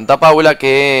 Santa Paula,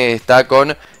 que está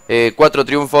con 4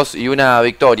 triunfos y una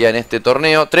victoria en este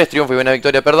torneo. 3 triunfos y una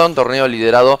victoria, perdón. Torneo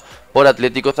liderado por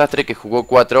Atlético Sastre, que jugó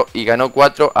 4 y ganó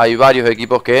 4. Hay varios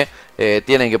equipos que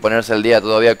tienen que ponerse al día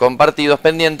todavía con partidos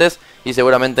pendientes y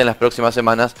seguramente en las próximas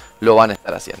semanas lo van a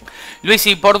estar haciendo. Luis,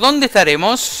 ¿y por dónde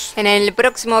estaremos? En el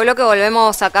próximo bloque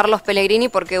volvemos a Carlos Pellegrini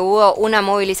porque hubo una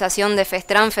movilización de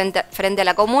Festran frente a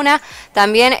la comuna.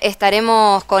 También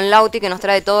estaremos con Lauti, que nos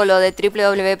trae todo lo de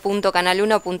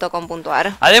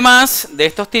www.canal1.com.ar. Además de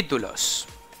estos títulos.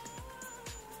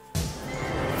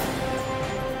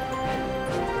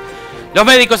 Los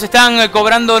médicos están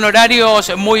cobrando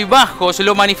honorarios muy bajos,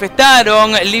 lo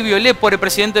manifestaron Livio Lepore,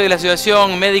 presidente de la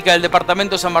Asociación Médica del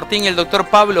Departamento San Martín, y el doctor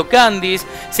Pablo Candis,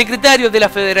 secretario de la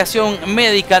Federación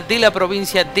Médica de la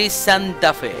provincia de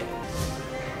Santa Fe.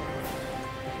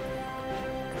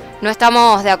 No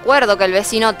estamos de acuerdo que el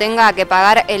vecino tenga que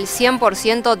pagar el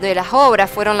 100% de las obras,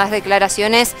 fueron las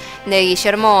declaraciones de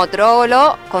Guillermo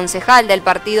Trógolo, concejal del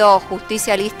Partido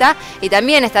Justicialista, y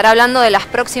también estará hablando de las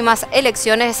próximas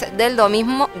elecciones del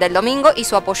domingo y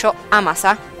su apoyo a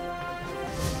Massa.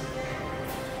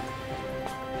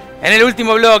 En el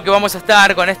último bloque vamos a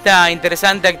estar con esta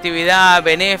interesante actividad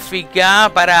benéfica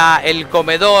para el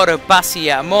comedor Paz y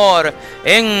Amor,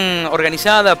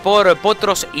 organizada por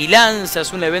Potros y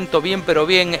Lanzas, un evento bien pero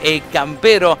bien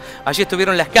campero. Allí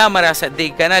estuvieron las cámaras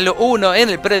de Canal 1 en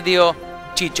el predio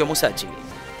Chicho Musachi.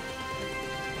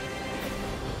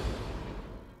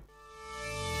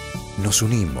 nos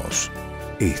unimos.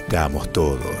 Estamos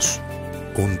todos.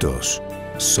 Juntos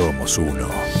somos uno.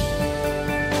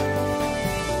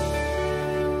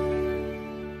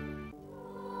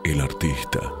 El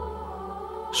artista,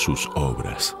 sus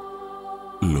obras,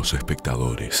 los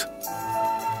espectadores.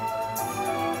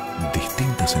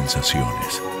 Distintas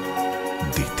sensaciones,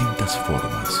 distintas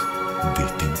formas,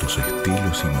 distintos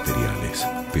estilos y materiales,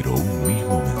 pero un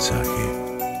mismo mensaje.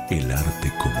 El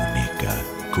arte comunica.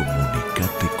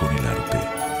 Comunicate con el arte.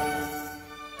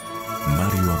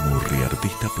 Mario Amurri,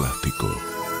 artista plástico.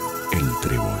 El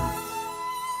Trébol.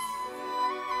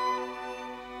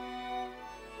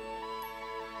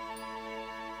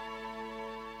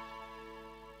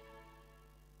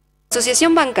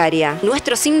 Asociación Bancaria,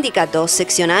 nuestro sindicato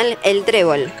seccional El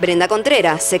Trébol. Brenda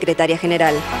Contreras, secretaria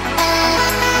general.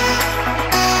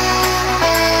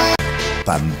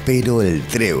 Pampero El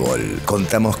Trébol.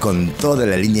 Contamos con toda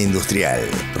la línea industrial,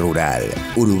 rural,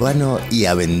 urbano y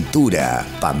aventura.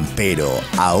 Pampero,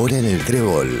 ahora en El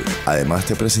Trébol. Además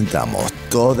te presentamos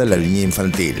toda la línea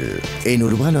infantil. En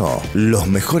urbano, los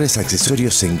mejores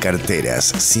accesorios en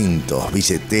carteras, cintos,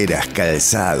 billeteras,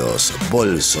 calzados,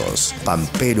 bolsos.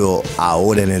 Pampero,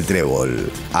 ahora en El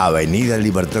Trébol. Avenida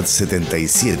Libertad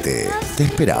 77. Te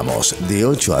esperamos de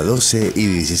 8 a 12 y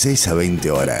 16 a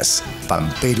 20 horas.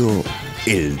 Pampero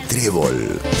El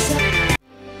Trébol.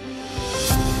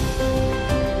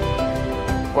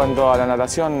 En cuanto a la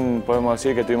natación, podemos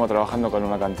decir que estuvimos trabajando con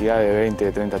una cantidad de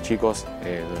 20, 30 chicos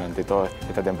durante toda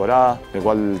esta temporada, el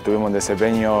cual tuvimos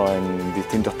desempeño en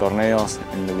distintos torneos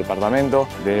en el departamento,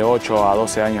 de 8 a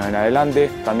 12 años en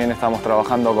adelante. También estamos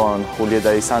trabajando con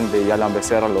Julieta Dizante y Alan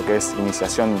Becerra, lo que es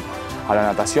iniciación a la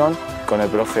natación, con el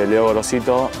profe Leo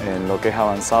Grosito en lo que es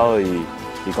avanzado y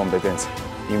competencia.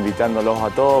 Invitándolos a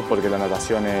todos porque la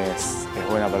natación es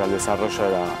buena para el desarrollo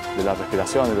de la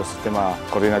respiración, de los sistemas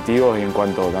coordinativos y en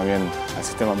cuanto también al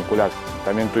sistema muscular.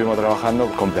 También estuvimos trabajando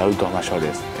con adultos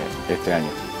mayores este año.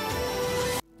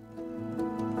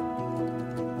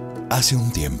 Hace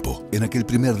un tiempo, en aquel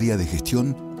primer día de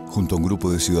gestión, junto a un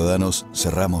grupo de ciudadanos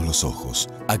cerramos los ojos,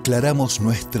 aclaramos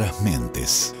nuestras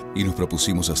mentes y nos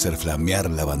propusimos hacer flamear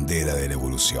la bandera de la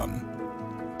evolución.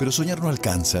 Pero soñar no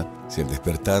alcanza si al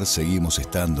despertar seguimos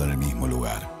estando en el mismo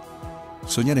lugar.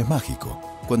 Soñar es mágico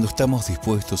cuando estamos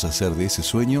dispuestos a hacer de ese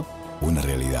sueño una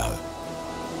realidad.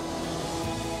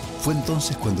 Fue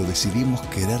entonces cuando decidimos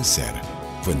querer ser.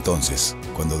 Fue entonces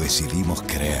cuando decidimos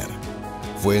creer.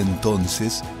 Fue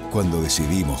entonces cuando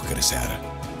decidimos crecer.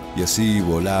 Y así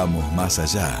volamos más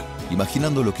allá,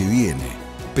 imaginando lo que viene,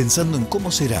 pensando en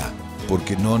cómo será,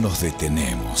 porque no nos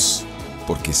detenemos,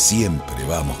 porque siempre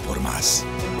vamos por más.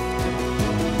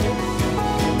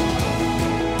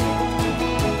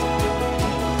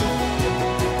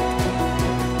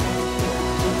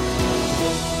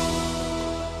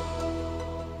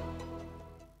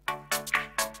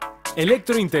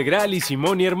 Electrointegral y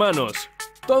Simón y Hermanos.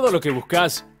 Todo lo que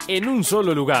buscas en un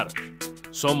solo lugar.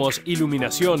 Somos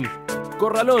iluminación,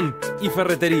 corralón y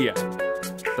ferretería.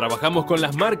 Trabajamos con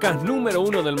las marcas número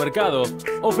 1 del mercado,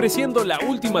 ofreciendo la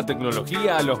última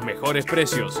tecnología a los mejores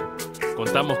precios.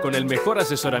 Contamos con el mejor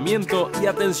asesoramiento y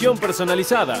atención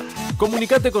personalizada.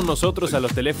 Comunicate con nosotros a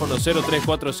los teléfonos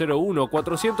 03401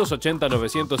 480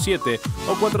 907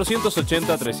 o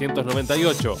 480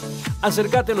 398.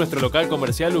 Acércate a nuestro local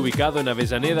comercial ubicado en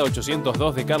Avellaneda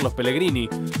 802 de Carlos Pellegrini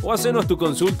o hacenos tu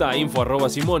consulta a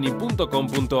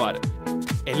info@simoni.com.ar.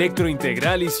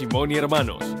 Electrointegral y Simón y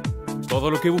Hermanos.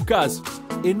 Todo lo que buscas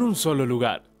en un solo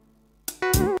lugar.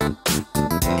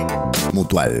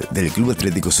 Mutual del Club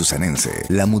Atlético Susanense,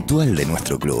 la mutual de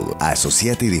nuestro club.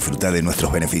 Asociate y disfruta de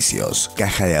nuestros beneficios.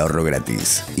 Caja de ahorro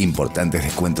gratis, importantes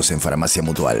descuentos en farmacia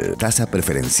Mutual, tasa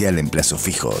preferencial en plazos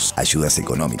fijos, ayudas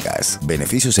económicas,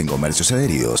 beneficios en comercios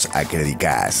adheridos a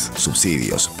Credicas,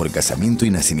 subsidios por casamiento y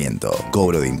nacimiento,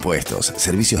 cobro de impuestos,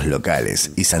 servicios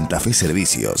locales y Santa Fe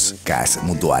Servicios. CAS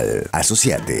Mutual.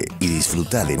 Asociate y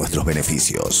disfruta de nuestros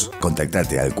beneficios.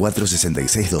 Contactate al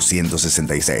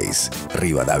 466-266,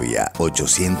 Rivadavia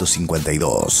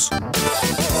 852.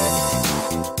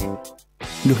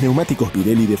 Los neumáticos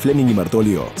Pirelli de Fleming y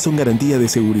Martolio son garantía de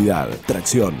seguridad,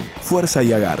 tracción, fuerza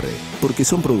y agarre, porque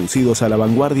son producidos a la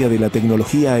vanguardia de la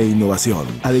tecnología e innovación,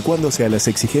 adecuándose a las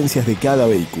exigencias de cada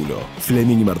vehículo.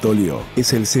 Fleming y Martolio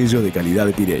es el sello de calidad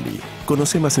de Pirelli.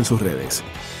 Conoce más en sus redes.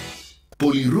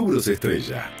 Polirrubros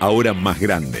Estrella, ahora más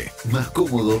grande, más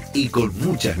cómodo y con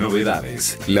muchas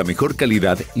novedades. La mejor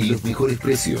calidad y los mejores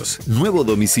precios. Nuevo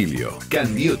domicilio,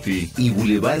 Candioti y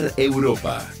Boulevard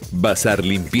Europa. Bazar,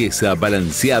 limpieza,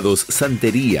 balanceados,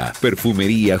 santería,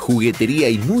 perfumería, juguetería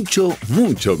y mucho,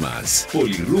 mucho más.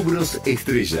 Polirrubros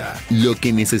Estrella, lo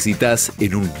que necesitas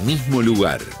en un mismo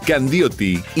lugar.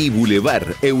 Candioti y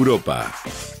Boulevard Europa.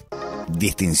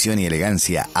 Distinción y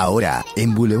elegancia ahora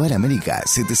en Boulevard América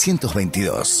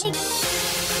 722.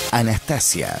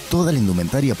 Anastasia, toda la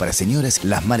indumentaria para señoras,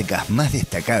 las marcas más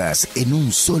destacadas en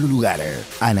un solo lugar.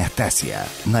 Anastasia,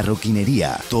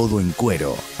 marroquinería, todo en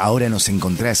cuero. Ahora nos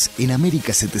encontrás en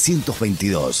América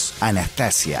 722.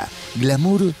 Anastasia,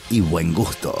 glamour y buen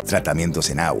gusto. Tratamientos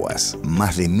en aguas,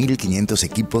 más de 1500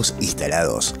 equipos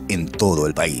instalados en todo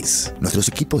el país. Nuestros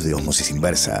equipos de ósmosis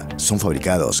inversa son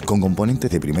fabricados con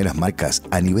componentes de primeras marcas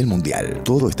a nivel mundial.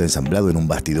 Todo está ensamblado en un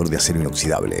bastidor de acero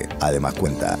inoxidable. Además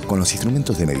cuenta con los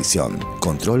instrumentos de medición,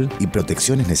 control y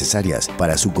protecciones necesarias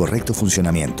para su correcto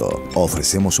funcionamiento.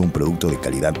 Ofrecemos un producto de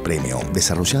calidad premium,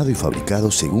 desarrollado y fabricado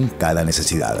según cada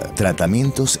necesidad.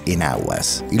 Tratamientos en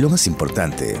aguas. Y lo más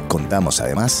importante, contamos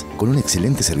además con un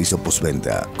excelente servicio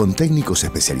postventa, con técnicos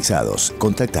especializados.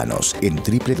 Contáctanos en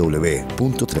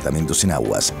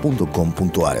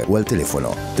www.tratamientosenaguas.com.ar o al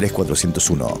teléfono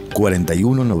 3401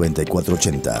 41 94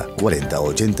 80 40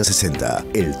 80 60.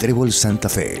 El Trébol Santa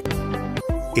Fe.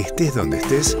 Estés donde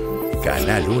estés,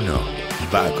 Canal 1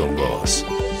 va con vos.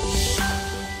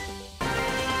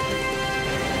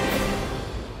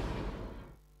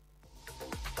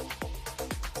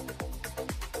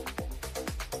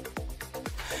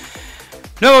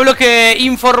 Nuevo bloque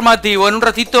informativo. En un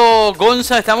ratito,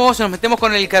 Gonza, nos metemos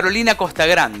con el Carolina Costa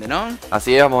Grande, ¿no?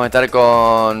 Así es, vamos a estar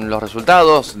con los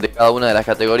resultados de cada una de las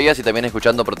categorías y también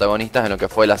escuchando protagonistas en lo que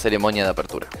fue la ceremonia de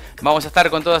apertura. Vamos a estar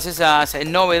con todas esas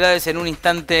novedades en un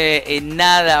instante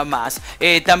nada más.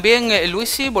 También,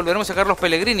 Luisi, volveremos a Carlos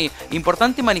Pellegrini.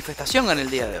 Importante manifestación en el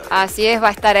día de hoy. Así es, va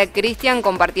a estar Cristian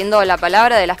compartiendo la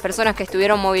palabra de las personas que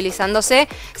estuvieron movilizándose.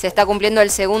 Se está cumpliendo el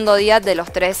segundo día de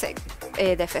los 3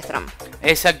 de FESTRAM.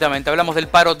 Exactamente, hablamos del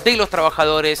paro de los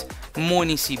trabajadores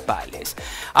municipales.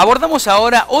 Abordamos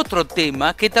ahora otro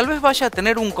tema que tal vez vaya a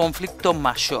tener un conflicto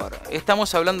mayor.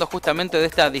 Estamos hablando justamente de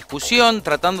esta discusión,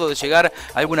 tratando de llegar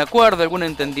a algún acuerdo, algún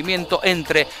entendimiento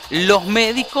entre los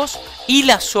médicos y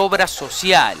las obras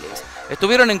sociales.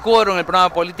 Estuvieron en quórum en el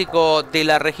programa político de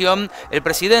la región el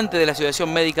presidente de la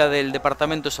Asociación Médica del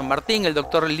Departamento San Martín, el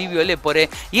doctor Livio Lépore,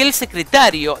 y el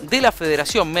secretario de la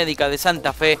Federación Médica de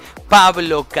Santa Fe,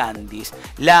 Pablo Candis.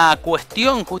 La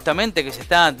cuestión justamente que se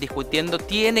está discutiendo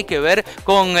tiene que ver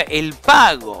con el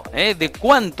pago, de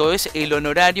cuánto es el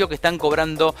honorario que están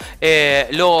cobrando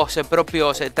los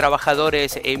propios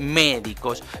trabajadores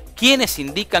médicos, quienes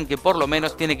indican que por lo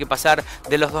menos tiene que pasar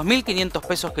de los 2.500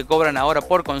 pesos que cobran ahora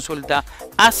por consulta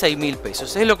a 6.000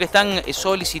 pesos. Es lo que están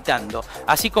solicitando.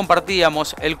 Así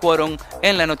compartíamos el quórum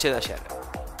en la noche de ayer.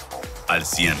 Al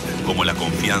 100, como la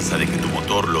confianza de que tu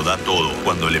motor lo da todo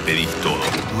cuando le pedís todo.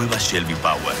 Nueva Shelby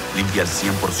Power limpia al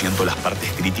 100% las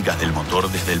partes críticas del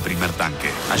motor desde el primer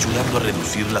tanque, ayudando a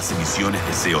reducir las emisiones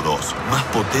de CO2. Más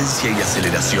potencia y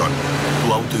aceleración.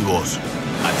 Tu auto y vos,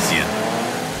 al 100.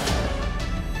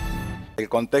 El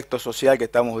contexto social que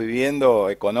estamos viviendo,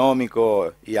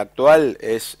 económico y actual,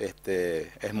 es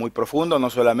muy profundo, no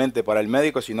solamente para el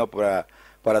médico, sino para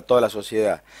toda la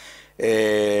sociedad.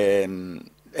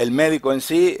 El médico en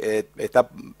sí está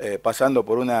pasando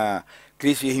por una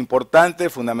crisis importante,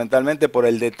 fundamentalmente por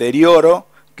el deterioro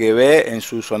que ve en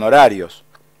sus honorarios.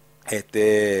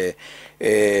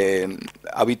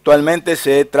 Habitualmente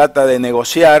se trata de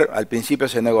negociar, al principio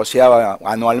se negociaba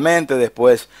anualmente,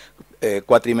 después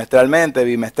cuatrimestralmente,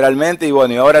 bimestralmente, y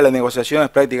bueno, y ahora la negociación es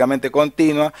prácticamente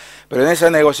continua, pero en esa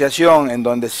negociación en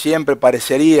donde siempre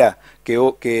parecería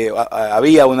que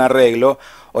había un arreglo,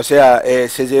 o sea,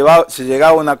 se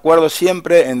llegaba a un acuerdo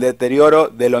siempre en deterioro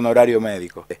del honorario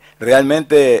médico.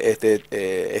 Realmente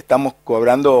estamos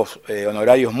cobrando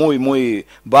honorarios muy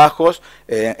bajos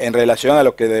en relación a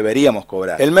lo que deberíamos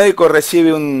cobrar. El médico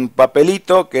recibe un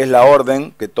papelito que es la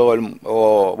orden, que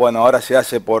bueno, ahora se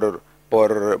hace por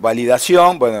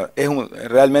validación. Bueno, es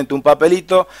realmente un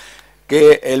papelito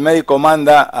que el médico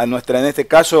manda a en este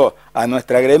caso, a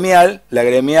nuestra gremial. La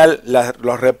gremial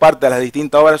los reparte a las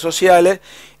distintas obras sociales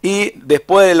y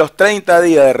después de los 30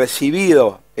 días de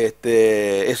recibido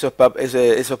esos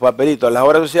papelitos a las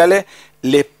obras sociales,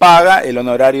 les paga el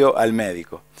honorario al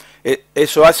médico.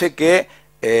 Eso hace que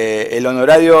el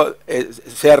honorario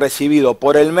sea recibido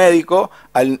por el médico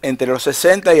entre los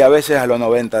 60 y a veces a los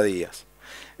 90 días.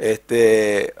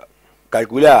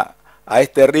 Calculá, a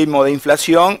este ritmo de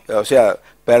inflación, o sea,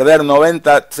 perder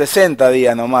 60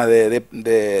 días nomás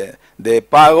de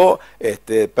pago,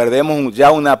 perdemos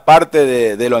ya una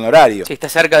parte del honorario. Sí, está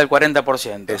cerca del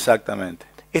 40%. Exactamente.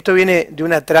 Esto viene de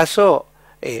un atraso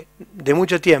de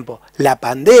mucho tiempo. La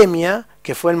pandemia,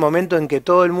 que fue el momento en que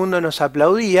todo el mundo nos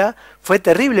aplaudía, fue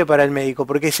terrible para el médico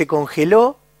porque se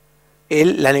congeló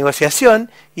la negociación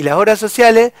y las obras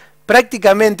sociales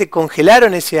prácticamente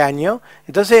congelaron ese año.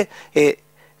 Entonces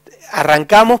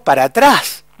arrancamos para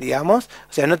atrás, digamos.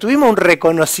 O sea, no tuvimos un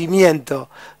reconocimiento,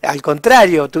 al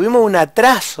contrario, tuvimos un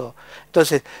atraso.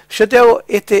 Entonces, yo te hago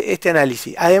este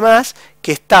análisis. Además,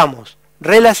 que estamos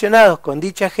relacionados con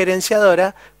dicha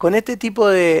gerenciadora con este tipo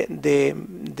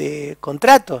de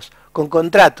contratos, con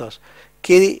contratos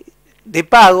que de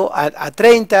pago a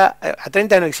 30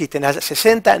 no existen, a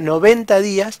 60, 90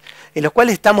 días, en los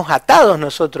cuales estamos atados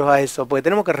nosotros a eso, porque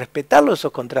tenemos que respetarlos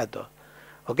esos contratos.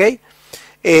 ¿Ok?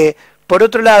 Por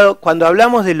otro lado, cuando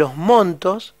hablamos de los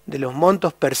montos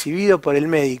percibidos por el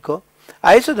médico,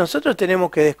 a eso nosotros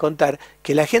tenemos que descontar,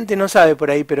 que la gente no sabe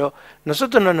por ahí, pero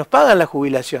nosotros no nos pagan la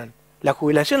jubilación. La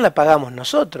jubilación la pagamos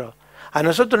nosotros. A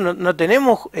nosotros no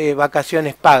tenemos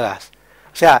vacaciones pagas.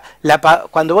 O sea,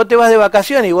 cuando vos te vas de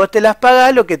vacaciones y vos te las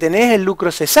pagás, lo que tenés es el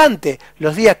lucro cesante.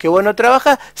 Los días que vos no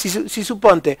trabajás, si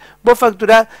suponte, vos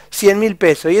facturás 100.000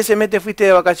 pesos y ese mes te fuiste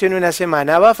de vacaciones una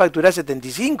semana, vas a facturar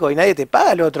 75 y nadie te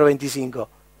paga los otros 25.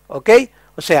 ¿Ok?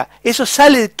 O sea, eso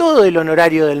sale de todo del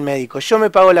honorario del médico. Yo me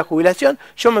pago la jubilación,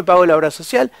 yo me pago la obra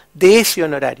social de ese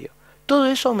honorario. Todo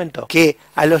eso aumentó. Que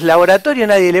a los laboratorios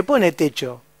nadie le pone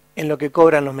techo en lo que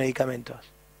cobran los medicamentos.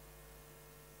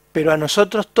 Pero a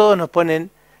nosotros todos nos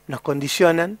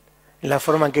condicionan en la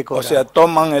forma en que cobran. O sea,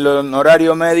 toman el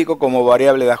honorario médico como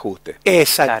variable de ajuste.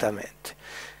 Exactamente. Claro.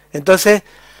 Entonces,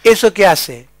 ¿eso qué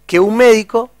hace? Que un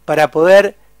médico, para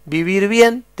poder vivir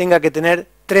bien, tenga que tener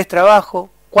 3 trabajos,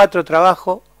 4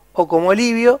 trabajos, o como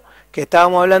Livio, que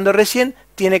estábamos hablando recién,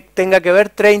 tenga que ver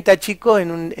 30 chicos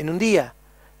en un día.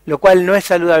 Lo cual no es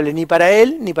saludable ni para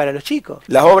él ni para los chicos.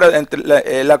 Las obras,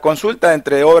 la consulta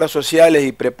entre obras sociales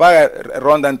y prepaga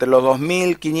ronda entre los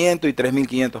 2.500 y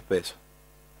 3.500 pesos.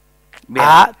 Bien.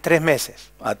 A 3 meses.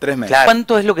 A 3 meses. Claro.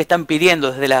 ¿Cuánto es lo que están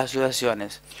pidiendo desde las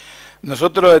asociaciones?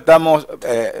 Nosotros estamos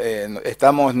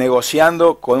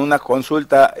negociando con una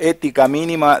consulta ética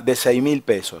mínima de 6.000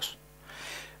 pesos.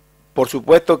 Por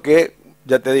supuesto que,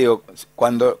 ya te digo,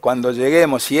 cuando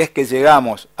lleguemos, si es que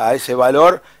llegamos a ese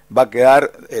valor, va a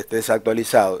quedar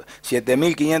desactualizado.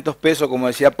 7.500 pesos, como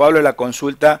decía Pablo, es la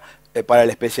consulta para el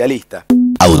especialista.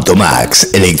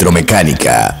 Automax,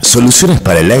 electromecánica, soluciones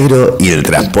para el agro y el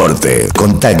transporte.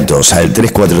 Contactos al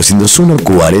 3401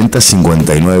 40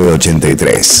 59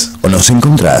 83. O nos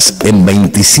encontrás en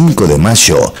 25 de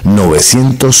mayo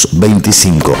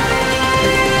 925.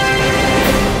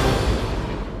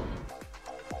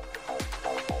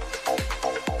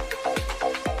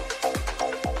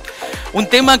 Un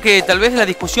tema que tal vez la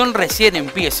discusión recién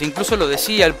empiece, incluso lo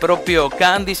decía el propio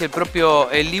Candice, el propio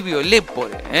Livio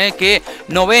Lepore, que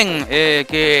no ven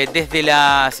que desde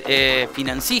las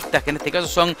financistas, que en este caso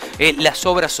son las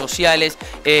obras sociales,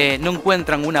 no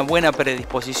encuentran una buena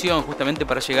predisposición justamente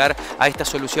para llegar a esta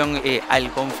solución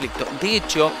al conflicto. De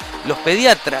hecho, los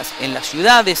pediatras en la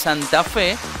ciudad de Santa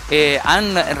Fe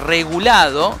han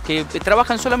regulado que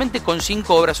trabajan solamente con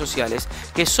 5 obras sociales,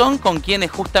 que son con quienes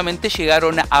justamente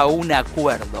llegaron a una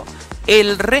acuerdo.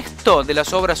 El resto de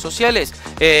las obras sociales,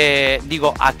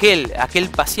 aquel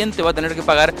paciente va a tener que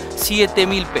pagar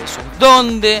 7.000 pesos,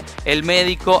 donde el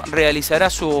médico realizará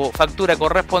su factura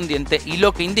correspondiente, y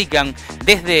lo que indican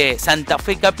desde Santa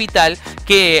Fe Capital,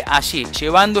 que allí,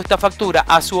 llevando esta factura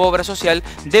a su obra social,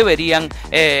 deberían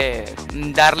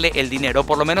darle el dinero, o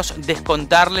por lo menos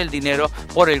descontarle el dinero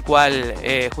por el cual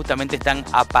justamente están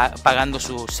pagando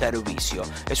su servicio.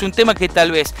 Es un tema que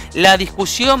tal vez la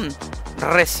discusión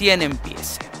recién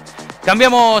empiece.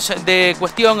 Cambiamos de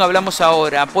cuestión, hablamos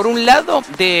ahora, por un lado,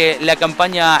 de la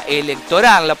campaña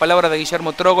electoral. La palabra de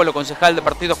Guillermo Trógolo, concejal del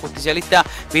Partido Justicialista,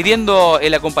 pidiendo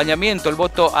el acompañamiento, el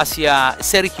voto hacia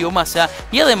Sergio Massa,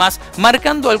 y además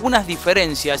marcando algunas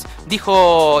diferencias.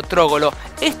 Dijo Trógolo: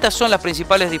 estas son las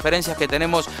principales diferencias que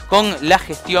tenemos con la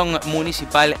gestión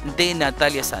municipal de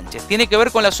Natalia Sánchez. Tiene que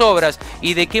ver con las obras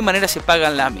y de qué manera se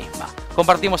pagan la misma.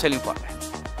 Compartimos el informe.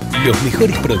 Los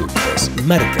mejores productos,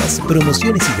 marcas,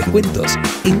 promociones y descuentos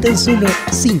en tan solo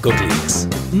 5 clics.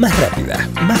 Más rápida,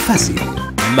 más fácil,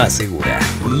 más segura,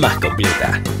 más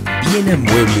completa. Bien a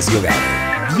Muebles y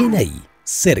Hogar. Bien ahí,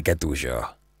 cerca tuyo.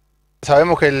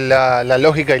 Sabemos que la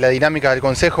lógica y la dinámica del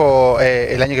Consejo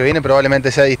el año que viene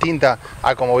probablemente sea distinta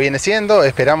a como viene siendo.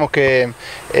 Esperamos que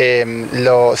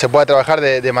se pueda trabajar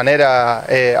de manera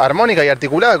armónica y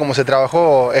articulada como se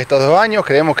trabajó estos 2 años.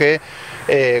 Creemos que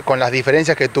con las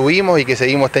diferencias que tuvimos y que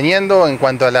seguimos teniendo en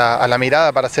cuanto a la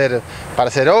mirada para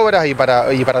hacer obras y para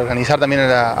organizar también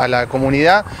a la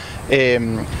comunidad,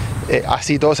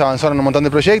 así todos avanzaron un montón de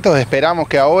proyectos. Esperamos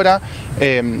que ahora,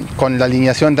 con la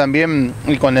alineación también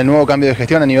y con el nuevo cambio de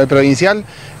gestión a nivel provincial,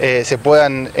 se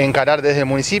puedan encarar desde el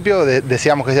municipio,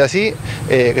 deseamos que sea así,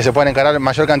 que se puedan encarar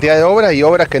mayor cantidad de obras y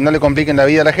obras que no le compliquen la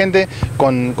vida a la gente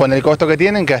con el costo que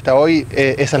tienen, que hasta hoy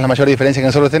esa es la mayor diferencia que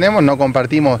nosotros tenemos. No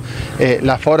compartimos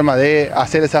la forma de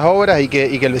hacer esas obras y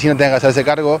que el vecino tenga que hacerse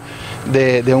cargo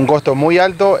de un costo muy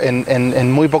alto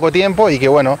en muy poco tiempo, y que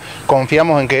bueno,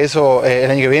 confiamos en que eso el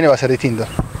año que viene va a ser distinto.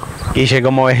 Guille,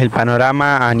 ¿cómo es el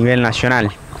panorama a nivel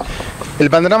nacional? El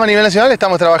panorama a nivel nacional,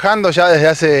 estamos trabajando ya desde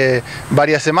hace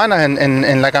varias semanas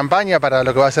en la campaña para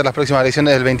lo que va a ser las próximas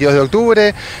elecciones del 22 de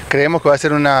octubre. Creemos que va a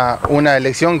ser una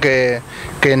elección que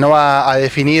no va a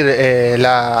definir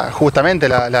justamente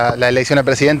la elección a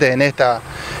presidente en esta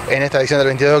elección del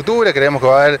 22 de octubre. Creemos que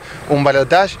va a haber un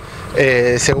balotaje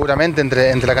seguramente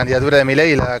entre la candidatura de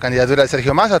Milei y la candidatura de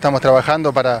Sergio Massa. Estamos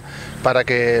trabajando para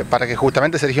que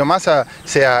justamente Sergio Massa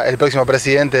sea el próximo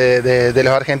presidente de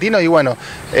los argentinos, y bueno,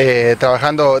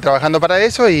 trabajando para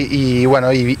eso y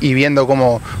bueno, y viendo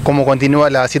cómo continúa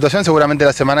la situación. Seguramente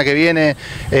la semana que viene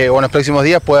o en los próximos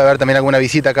días puede haber también alguna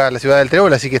visita acá a la ciudad del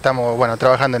Trébol, así que estamos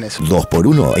trabajando en eso.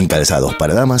 2x1 en calzados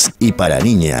para damas y para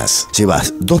niñas.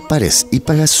 Llevas 2 pares y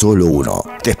pagas solo 1.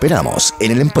 Te esperamos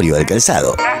en el Emporio del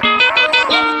Calzado.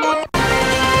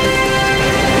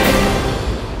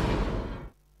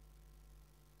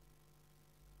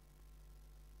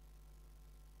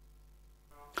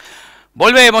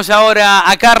 Volvemos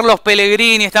ahora a Carlos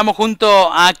Pellegrini, estamos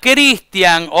junto a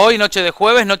Cristian. Hoy noche de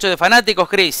jueves, noche de fanáticos,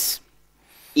 Cris.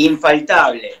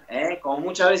 Infaltable, como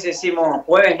muchas veces decimos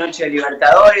jueves noche de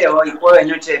Libertadores, hoy jueves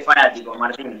noche de fanáticos,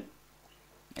 Martín.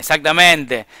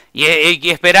 Exactamente, y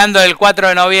esperando el 4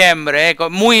 de noviembre,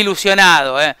 muy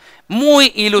ilusionado,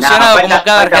 muy ilusionado como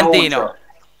cada argentino.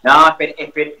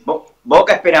 Mucho. No,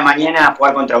 Boca espera mañana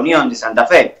jugar contra Unión de Santa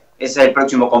Fe, ese es el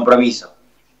próximo compromiso.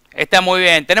 Está muy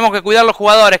bien, tenemos que cuidar los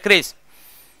jugadores, Cris.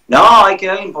 No, hay que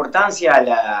darle importancia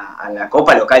a la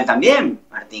Copa local también,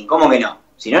 Martín, ¿cómo que no?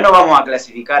 Si no, no vamos a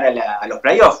clasificar a los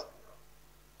playoffs.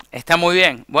 Está muy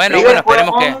bien, bueno,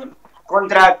 esperemos que...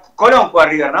 Contra Colón juega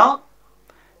River, ¿no?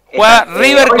 Juega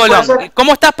River Colón.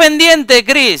 ¿Cómo estás pendiente,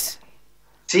 Cris?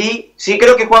 Sí,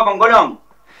 creo que juega con Colón.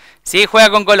 Sí, juega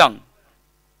con Colón.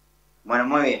 Bueno,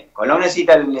 muy bien. Colón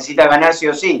necesita ganar sí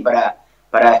o sí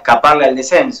para escaparle al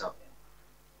descenso.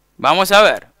 Vamos a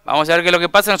ver qué es lo que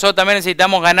pasa. Nosotros también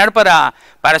necesitamos ganar para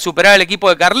superar al equipo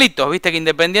de Carlitos. Viste que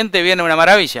Independiente viene una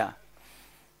maravilla.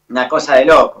 Una cosa de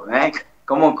loco, ¿eh?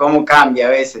 ¿Cómo cambia a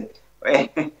veces?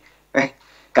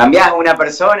 Cambiás una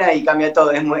persona y cambia todo.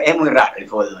 Es muy raro el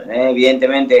fútbol, ¿eh?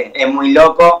 Evidentemente es muy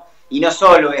loco, y no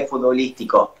solo es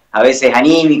futbolístico, a veces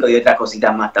anímico y otras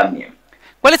cositas más también.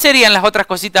 ¿Cuáles serían las otras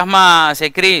cositas más,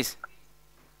 Cris?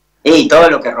 Y todo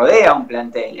lo que rodea un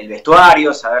plantel, el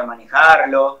vestuario, saber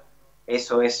manejarlo.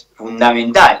 Eso es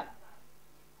fundamental.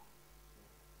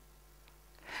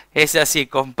 Es así,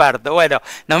 comparto. Bueno,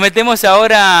 nos metemos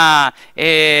ahora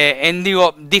en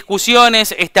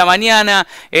discusiones esta mañana,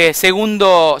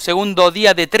 segundo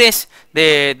día de 3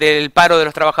 del paro de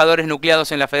los trabajadores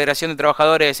nucleados en la Federación de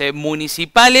Trabajadores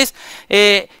Municipales.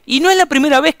 Y no es la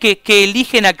primera vez que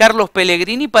eligen a Carlos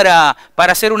Pellegrini para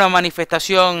hacer una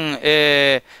manifestación,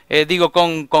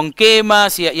 con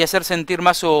quemas y hacer sentir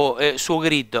más su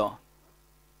grito.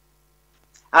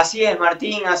 Así es,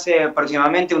 Martín, hace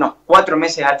aproximadamente unos 4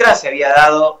 meses atrás se había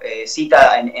dado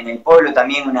cita en el pueblo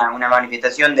también una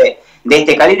manifestación de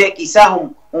este calibre, quizás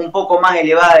un poco más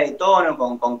elevada de tono,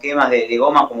 con quemas de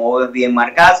goma, como vos bien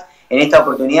marcás. En esta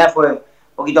oportunidad fue un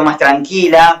poquito más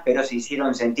tranquila, pero se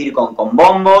hicieron sentir con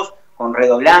bombos, con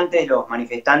redoblantes, los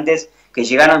manifestantes que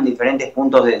llegaron de diferentes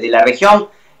puntos de la región,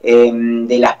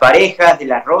 de las parejas, de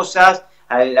las Rosas,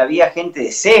 había gente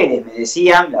de Ceres, me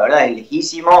decían, la verdad es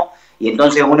lejísimo. Y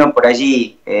entonces uno por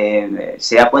allí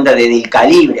se da cuenta del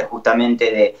calibre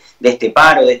justamente de este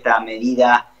paro, de esta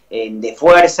medida de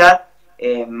fuerza.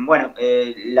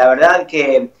 La verdad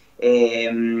que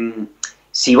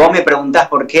si vos me preguntás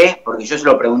por qué, porque yo se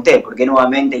lo pregunté, por qué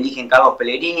nuevamente eligen Carlos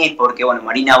Pellegrini, porque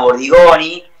Marina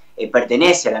Bordigoni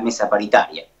pertenece a la mesa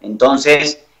paritaria.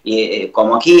 Entonces,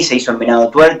 como aquí se hizo en Venado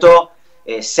Tuerto,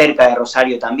 cerca de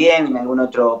Rosario también, en algún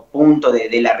otro punto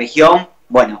de la región,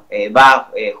 va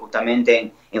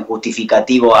justamente en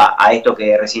justificativo a esto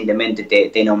que recientemente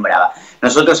te nombraba.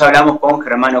 Nosotros hablamos con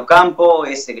Germán Ocampo,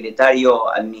 es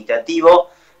secretario administrativo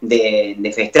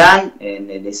de Festrán,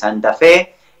 de Santa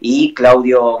Fe, y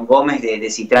Claudio Gómez de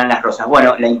Citrán Las Rosas.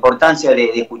 Bueno, la importancia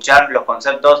de escuchar los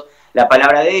conceptos, la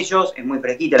palabra de ellos, es muy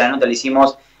fresquita, la nota la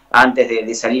hicimos antes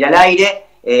de salir al aire.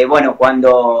 Bueno,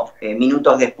 cuando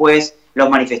minutos después los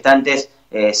manifestantes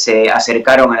se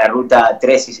acercaron a la ruta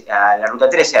 13,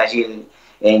 allí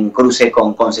en cruce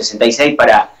con 66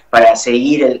 para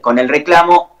seguir con el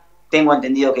reclamo. Tengo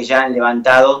entendido que ya han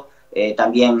levantado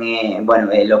también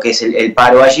lo que es el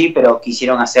paro allí, pero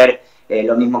quisieron hacer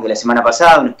lo mismo que la semana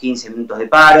pasada, unos 15 minutos de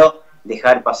paro,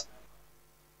 dejar pasar.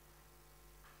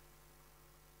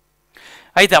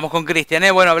 Ahí estamos con Cristian,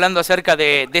 bueno, hablando acerca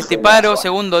de este paro,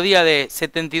 segundo día de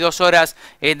 72 horas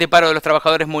de paro de los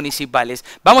trabajadores municipales.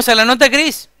 ¿Vamos a la nota,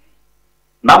 Cris?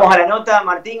 Vamos a la nota,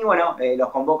 Martín, bueno, los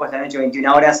convoco esta noche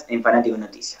 21 horas en Fanáticos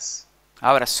Noticias.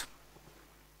 Abrazo.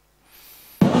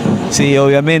 Sí,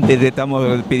 obviamente te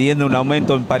estamos pidiendo un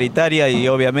aumento en paritaria y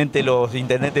obviamente los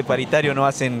intendentes paritarios no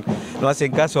hacen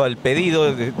caso al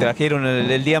pedido. Trajeron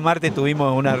el día martes,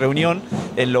 tuvimos una reunión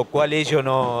en lo cual ellos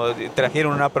nos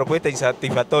trajeron una propuesta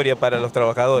insatisfactoria para los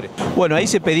trabajadores. Bueno, ahí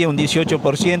se pedía un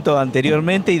 18%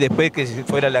 anteriormente y después que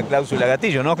fuera la cláusula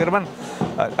gatillo, ¿no, Germán?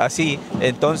 Así,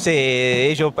 entonces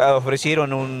ellos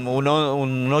ofrecieron un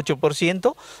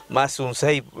 8% más un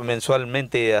 6%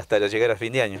 mensualmente hasta llegar a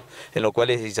fin de año, en lo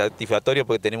cual es insatisfactorio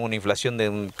porque tenemos una inflación de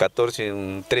un 13,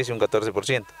 un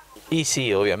 14%. Y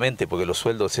sí, obviamente, porque los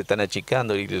sueldos se están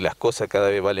achicando y las cosas cada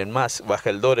vez valen más, baja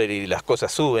el dólar y las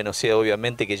cosas suben, o sea,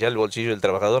 obviamente que ya el bolsillo del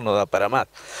trabajador no da para más.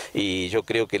 Y yo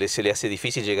creo que se le hace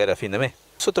difícil llegar a fin de mes.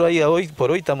 Nosotros ahí hoy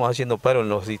por hoy estamos haciendo paro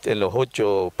en los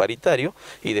 8 paritarios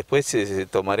y después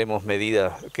tomaremos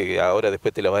medidas que ahora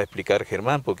después te las va a explicar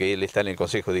Germán porque él está en el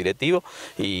consejo directivo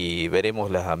y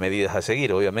veremos las medidas a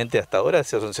seguir. Obviamente hasta ahora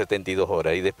son 72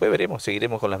 horas y después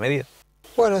seguiremos con las medidas.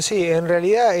 Bueno, sí, en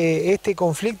realidad este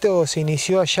conflicto se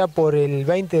inició allá por el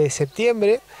 20 de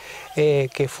septiembre,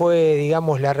 que fue,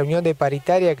 digamos, la reunión de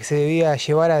paritaria que se debía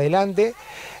llevar adelante,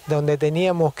 donde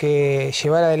teníamos que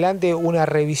llevar adelante una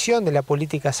revisión de la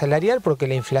política salarial porque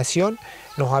la inflación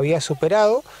nos había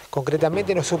superado,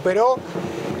 concretamente nos superó,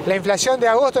 la inflación de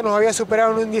agosto nos había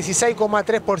superado en un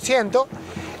 16,3%,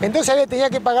 entonces tenía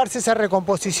que pagarse esa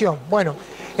recomposición. Bueno,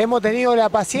 hemos tenido la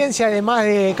paciencia de más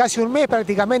de casi un mes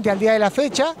prácticamente al día de la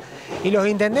fecha y los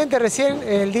intendentes recién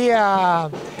el día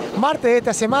martes de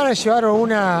esta semana llevaron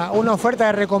una oferta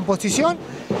de recomposición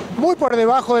muy por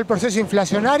debajo del proceso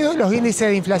inflacionario, los índices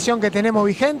de inflación que tenemos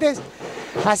vigentes,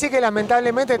 así que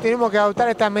lamentablemente tenemos que adoptar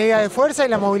esta medida de fuerza y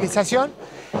la movilización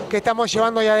que estamos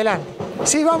llevando ahí adelante.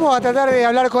 Sí, vamos a tratar de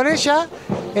hablar con ella,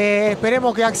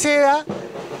 esperemos que acceda.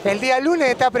 El día lunes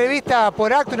está prevista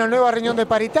por acto una nueva reunión de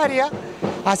paritaria,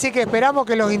 así que esperamos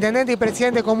que los intendentes y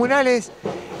presidentes comunales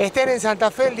estén en Santa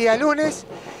Fe el día lunes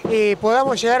y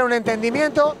podamos llegar a un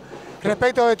entendimiento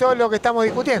respecto de todo lo que estamos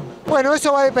discutiendo. Bueno,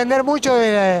 eso va a depender mucho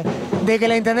de que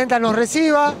la intendenta nos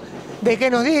reciba, de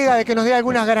que nos diga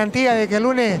algunas garantías de que el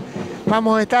lunes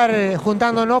vamos a estar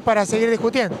juntándonos para seguir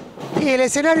discutiendo. Y el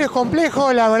escenario es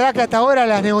complejo, la verdad que hasta ahora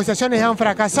las negociaciones han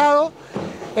fracasado,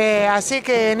 así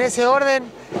que en ese orden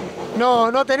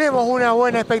no tenemos una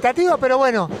buena expectativa, pero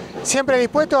bueno, siempre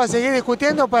dispuestos a seguir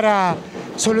discutiendo para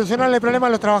solucionarle el problema a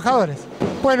los trabajadores.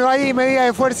 Bueno, hay medidas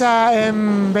de fuerza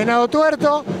en Venado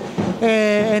Tuerto,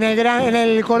 en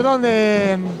el cordón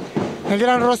del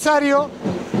Gran Rosario,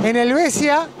 en el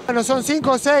Besia. Bueno, son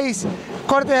 5 o 6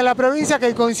 cortes de la provincia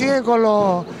que coinciden con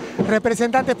los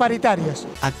representantes paritarios.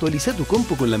 Actualiza tu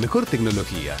compu con la mejor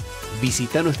tecnología.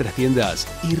 Visita nuestras tiendas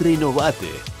y renovate.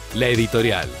 La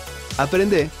Editorial.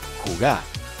 Aprende, jugá,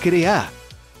 creá.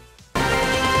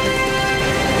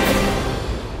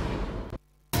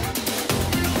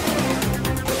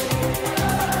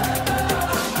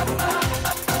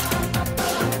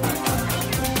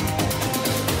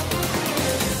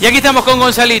 Y aquí estamos con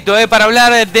Gonzalito, para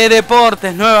hablar de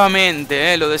deportes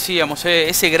nuevamente, lo decíamos,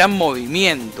 ese gran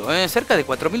movimiento, cerca de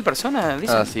 4.000 personas,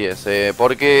 dicen. Así es,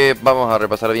 porque vamos a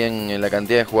repasar bien la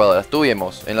cantidad de jugadoras.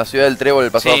 Tuvimos en la ciudad del Trébol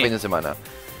el pasado fin de semana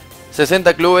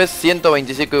 60 clubes,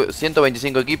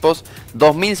 125 equipos,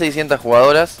 2.600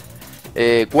 jugadoras,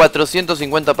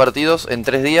 450 partidos en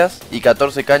 3 días y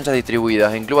 14 canchas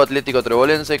distribuidas en Club Atlético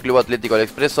Trebolense, Club Atlético El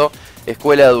Expreso,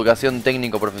 Escuela de Educación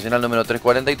Técnico Profesional número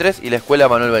 343 y la Escuela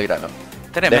Manuel Belgrano.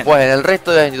 Tremendo. Después, en el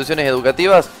resto de las instituciones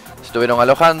educativas, se estuvieron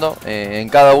alojando en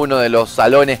cada uno de los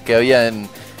salones que había en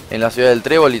en la ciudad del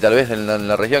Trébol y tal vez en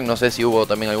la región, no sé si hubo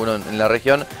también alguno en la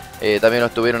región, también lo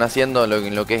estuvieron haciendo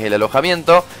en lo que es el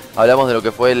alojamiento. Hablamos de lo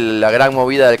que fue la gran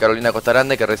movida de Carolina Costa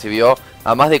Grande, que recibió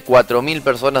a más de 4.000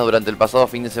 personas durante el pasado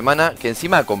fin de semana, que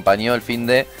encima acompañó el fin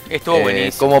de... Estuvo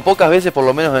buenísimo. Como pocas veces, por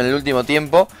lo menos en el último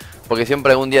tiempo, porque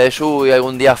siempre algún día de lluvia,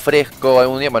 algún día fresco,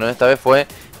 algún día... Bueno, esta vez fue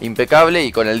impecable,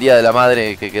 y con el Día de la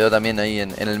Madre que quedó también ahí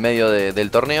en el medio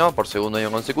del torneo por segundo año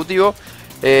consecutivo.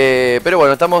 Pero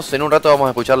bueno, estamos en un rato, vamos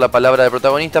a escuchar la palabra del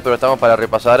protagonista, pero estamos para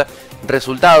repasar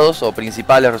resultados o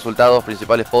principales resultados,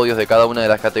 principales podios de cada una de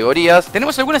las categorías.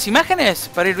 ¿Tenemos algunas imágenes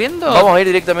para ir viendo? Vamos a ir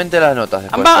directamente a las notas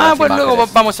después. Bueno, luego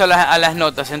vamos a las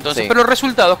notas entonces. Sí. Pero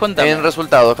resultados, contame. En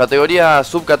resultados, categoría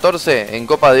sub-14, en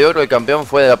Copa de Oro, el campeón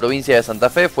fue de la provincia de Santa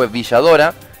Fe, fue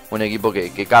Villadora. Un equipo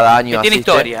que cada año que tiene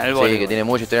asiste, historia en el vóley. Sí, que tiene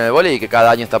mucha historia en el vóley y que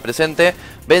cada año está presente,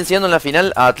 venciendo en la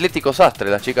final a Atlético Sastre,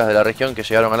 las chicas de la región que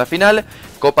llegaron a la final.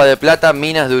 Copa de Plata,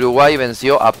 Minas de Uruguay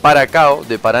venció a Paracao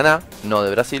de Paraná, no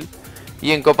de Brasil.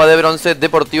 Y en Copa de Bronce,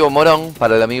 Deportivo Morón,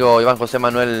 para el amigo Iván José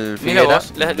Manuel Figuera.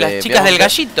 Las chicas del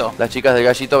Gallito. Las chicas del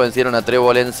Gallito vencieron a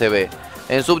Trebolense B.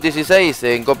 En Sub-16,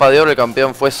 en Copa de Oro, el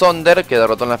campeón fue Sonder, que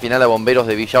derrotó en la final a Bomberos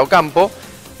de Villa Ocampo.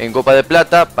 En Copa de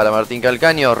Plata, para Martín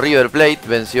Calcaño, River Plate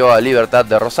venció a Libertad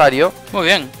de Rosario. Muy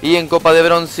bien. Y en Copa de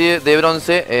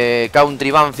Bronce, Country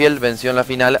Banfield venció en la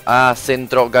final a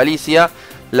Centro Galicia.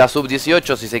 La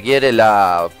Sub-18, si se quiere,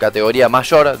 la categoría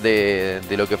mayor de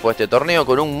lo que fue este torneo,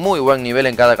 con un muy buen nivel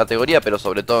en cada categoría, pero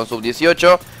sobre todo en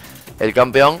Sub-18, el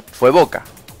campeón fue Boca.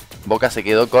 Boca se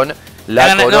quedó con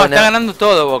la corona. No, está ganando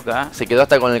todo Boca. Se quedó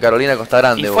hasta con el Carolina Costa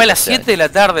Grande. Y fue a las 7 de la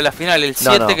tarde la final, el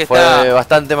 7 que fue está...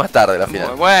 bastante más tarde la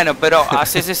final. Bueno, pero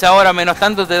haces esa hora menos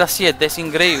tanto te da 7, es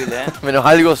increíble, ¿eh? Menos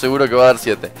algo seguro que va a dar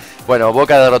 7. Bueno,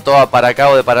 Boca derrotó a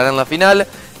Paracao de Paraná en la final.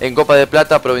 En Copa de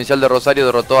Plata, Provincial de Rosario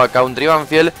derrotó a Country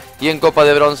Banfield. Y en Copa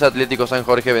de Bronce, Atlético San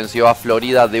Jorge venció a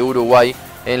Florida de Uruguay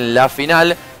en la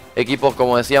final. Equipos,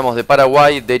 como decíamos, de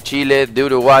Paraguay, de Chile, de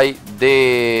Uruguay,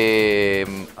 de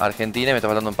Argentina, me está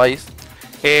faltando un país.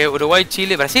 Uruguay,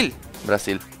 Chile, Brasil.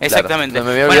 Brasil. Exactamente. Claro.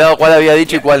 No me había olvidado cuál había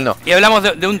dicho y cuál no. Y hablamos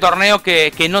de un torneo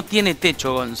que no tiene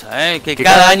techo, Gonza, que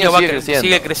cada año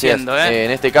sigue creciendo.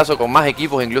 En este caso con más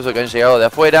equipos incluso que han llegado de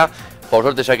afuera. Por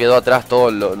suerte ya quedó atrás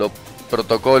todos los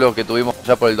protocolos que tuvimos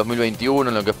ya por el 2021,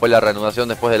 en lo que fue la reanudación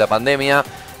después de la pandemia.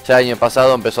 Ya el año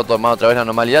pasado empezó a tomar otra vez la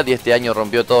normalidad y este año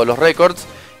rompió todos los récords.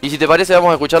 Y si te parece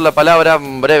vamos a escuchar la palabra,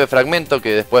 un breve fragmento que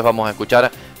después vamos a escuchar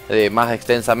más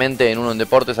extensamente en Uno en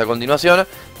Deportes a continuación,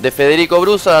 de Federico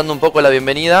Brusa dando un poco la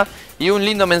bienvenida y un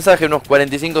lindo mensaje, unos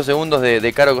 45 segundos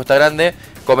de Caro Costa Grande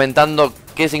comentando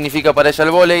qué significa para ella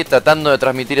el vóley, tratando de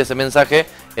transmitir ese mensaje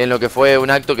en lo que fue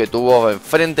un acto que tuvo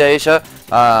frente a ella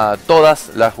a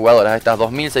todas las jugadoras, a estas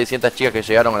 2.600 chicas que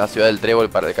llegaron a la ciudad del Trébol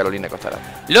para de Carolina Costa Grande.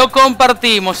 Lo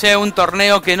compartimos, un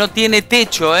torneo que no tiene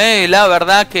techo, la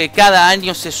verdad que cada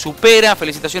año se supera.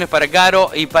 Felicitaciones para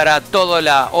Caro y para toda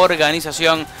la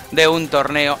organización de un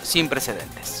torneo sin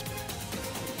precedentes.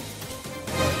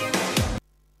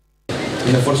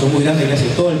 Un esfuerzo muy grande que hace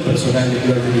todo el personal del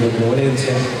Club Atlético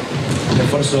Trebolense, un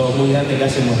esfuerzo muy grande que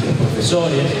hacen nuestros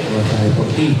profesores, nuestras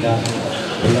deportistas.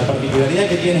 Pero la particularidad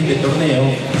que tiene este torneo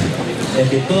es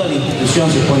que toda la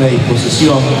institución se pone a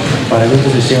disposición para que esto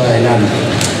se lleve adelante.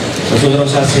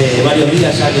 Nosotros hace varios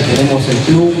días ya que tenemos el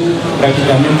club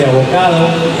prácticamente abocado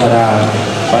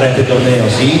para este torneo,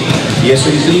 ¿sí? Y eso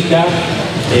implica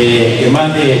que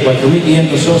más de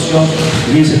 4.500 socios,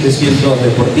 1.700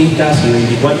 deportistas y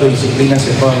 24 disciplinas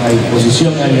se pongan a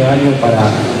disposición año a año para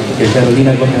que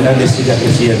Carolina Costa Grande siga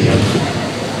creciendo.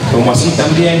 Como así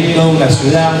también toda una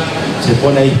ciudad se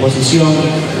pone a disposición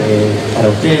para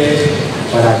ustedes,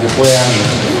 para que puedan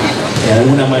de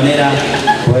alguna manera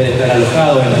poder estar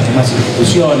alojados en las demás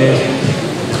instituciones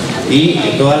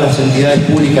y todas las entidades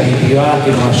públicas y privadas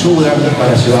que nos ayudan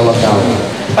para llevarlo a cabo.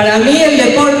 Para mí el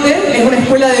deporte es una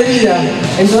escuela de vida,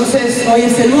 entonces hoy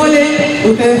es el vóley,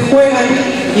 ustedes juegan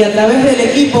y a través del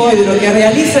equipo y de lo que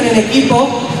realizan en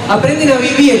equipo aprenden a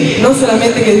vivir, no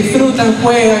solamente que disfrutan,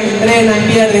 juegan, entrenan,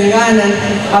 pierden, ganan,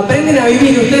 aprenden a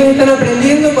vivir, ustedes están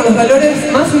aprendiendo con los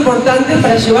valores más importantes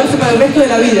para llevarse para el resto de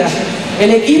la vida.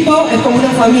 El equipo es como una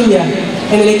familia,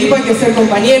 en el equipo hay que ser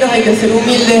compañeros, hay que ser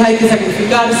humildes, hay que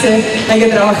sacrificarse, hay que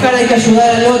trabajar, hay que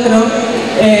ayudar al otro,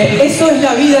 eso es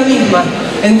la vida misma.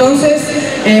 Entonces,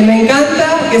 me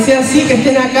encanta que sea así, que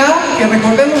estén acá, que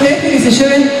recordemos esto y que se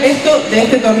lleven esto de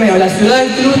este torneo. La ciudad del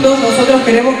fruto, nosotros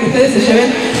queremos que ustedes se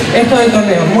lleven esto del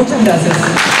torneo. Muchas gracias.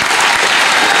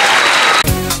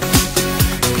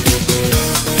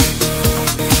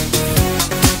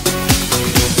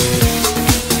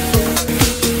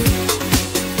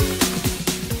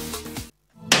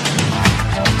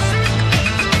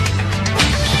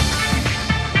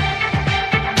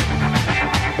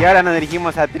 Y ahora nos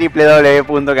dirigimos a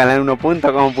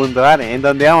www.canal1.com.ar, en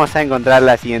donde vamos a encontrar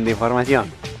la siguiente información.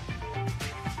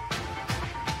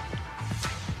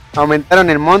 Aumentaron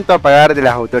el monto a pagar de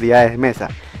las autoridades de mesa.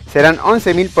 Serán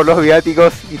 11.000 por los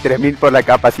viáticos y 3.000 por la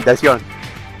capacitación.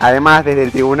 Además, desde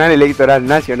el Tribunal Electoral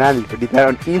Nacional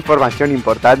brindaron información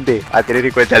importante a tener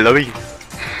en cuenta el domingo.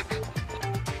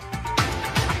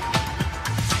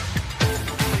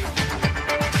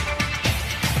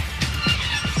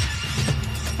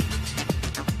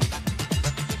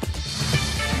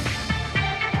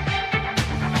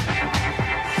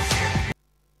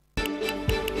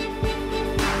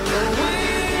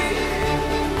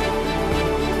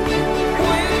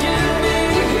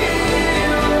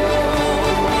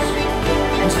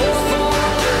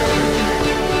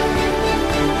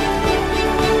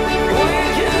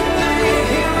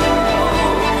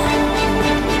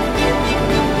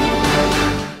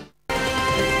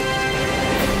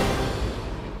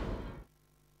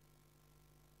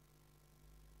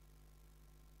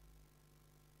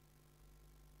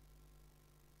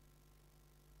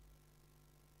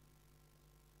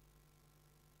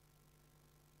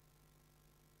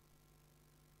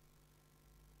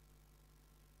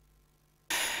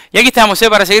 Y aquí estamos,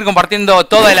 para seguir compartiendo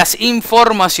todas las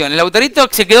informaciones. Lautarito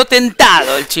se quedó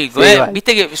tentado el chico, Sí,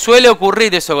 Viste que suele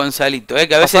ocurrir eso, Gonzalito, que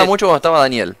a veces... Pasaba mucho cuando estaba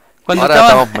Daniel. Cuando Ahora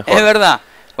estaba, estamos mejor. es verdad.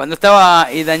 Cuando estaba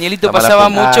Danielito La mala pasaba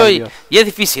junta. mucho y es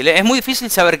difícil, es muy difícil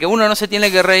saber que uno no se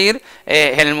tiene que reír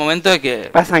en el momento de que...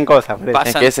 Pasan cosas,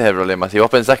 Es que ese es el problema. Si vos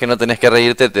pensás que no tenés que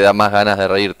reírte, te da más ganas de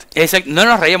reírte. Exacto. No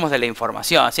nos reíamos de la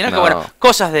información, sino que No. bueno,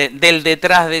 cosas del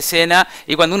detrás de escena,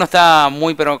 y cuando uno está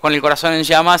pero con el corazón en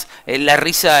llamas, la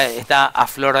risa está a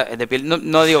flor de piel.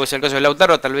 No digo que sea el caso de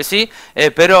Lautaro, tal vez sí,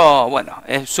 pero bueno,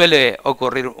 suele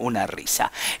ocurrir una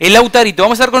risa. El Lautarito,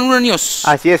 vamos a estar con uno news.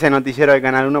 Así es, el noticiero de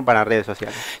Canal 1 para redes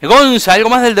sociales. Gonza, ¿algo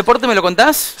más del deporte me lo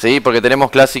contás? Sí, porque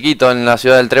tenemos clasiquito en la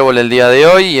ciudad del Trébol el día de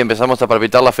hoy y empezamos a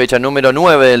palpitar la fecha número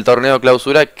 9 del torneo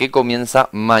clausura que comienza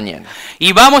mañana.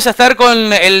 Y vamos a estar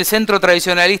con el Centro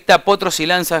Tradicionalista Potros y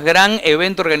Lanzas, gran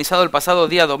evento organizado el pasado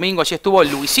día domingo. Allí estuvo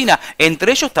Luisina,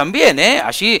 entre ellos también,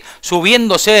 allí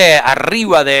subiéndose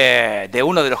arriba de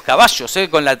uno de los caballos,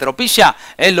 con la tropilla,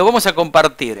 lo vamos a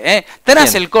compartir.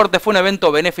 Tras el corte fue un evento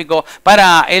benéfico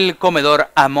para el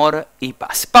comedor Amor y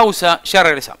Paz. Pausa, ya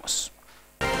regresamos.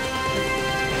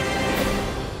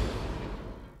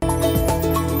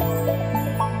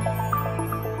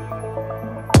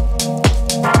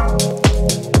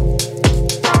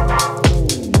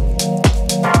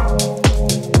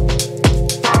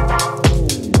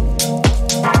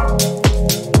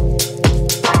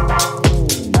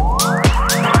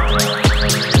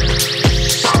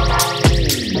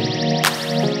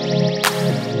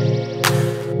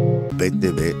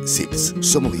 BTV Sips.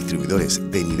 Somos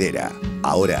distribuidores de Nidera.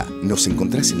 Ahora nos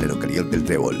encontrás en la localidad del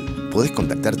Trébol. Podés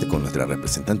contactarte con nuestra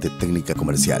representante técnica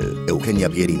comercial, Eugenia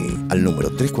Pierini, al número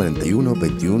 341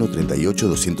 21 38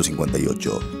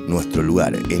 258. Nuestro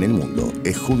lugar en el mundo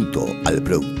es junto al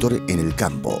productor en el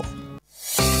campo.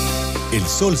 El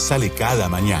sol sale cada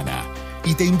mañana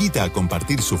y te invita a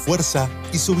compartir su fuerza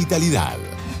y su vitalidad.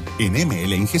 En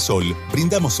ML Ingesol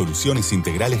brindamos soluciones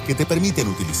integrales que te permiten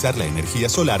utilizar la energía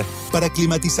solar para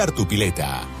climatizar tu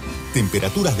pileta.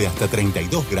 Temperaturas de hasta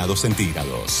 32 grados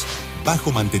centígrados.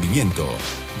 Bajo mantenimiento.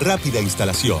 Rápida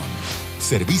instalación.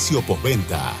 Servicio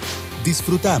postventa.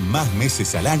 Disfruta más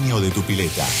meses al año de tu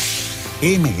pileta.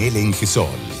 ML Ingesol.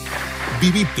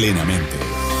 Viví plenamente.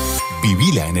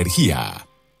 Viví la energía.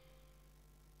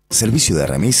 Servicio de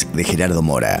remis de Gerardo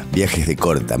Mora. Viajes de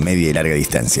corta, media y larga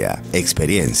distancia.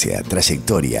 Experiencia,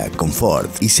 trayectoria, confort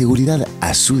y seguridad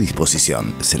a su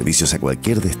disposición. Servicios a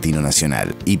cualquier destino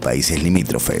nacional y países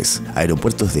limítrofes.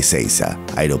 Aeropuertos de Ezeiza,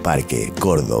 Aeroparque,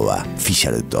 Córdoba,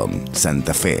 Fisherton,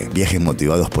 Santa Fe. Viajes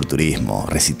motivados por turismo,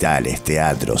 recitales,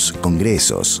 teatros,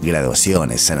 congresos,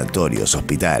 graduaciones, sanatorios,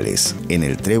 hospitales. En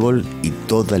el Trébol y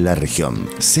toda la región.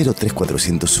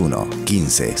 03401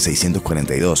 15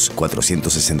 642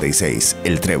 460.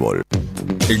 El Trébol.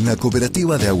 En la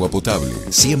Cooperativa de Agua Potable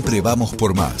siempre vamos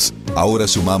por más. Ahora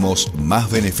sumamos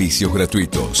más beneficios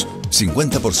gratuitos.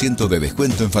 50% de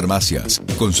descuento en farmacias,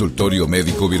 consultorio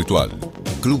médico virtual,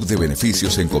 club de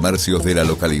beneficios en comercios de la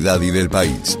localidad y del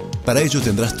país. Para ello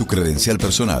tendrás tu credencial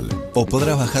personal o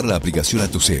podrás bajar la aplicación a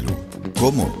tu celu.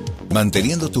 ¿Cómo?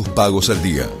 Manteniendo tus pagos al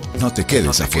día. No te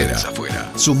quedes afuera.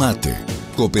 Sumate.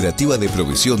 Cooperativa de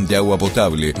Provisión de Agua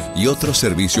Potable y otros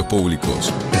servicios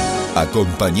públicos.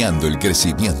 Acompañando el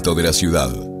crecimiento de la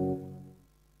ciudad.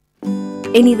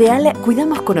 En Ideal,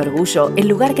 cuidamos con orgullo el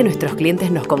lugar que nuestros clientes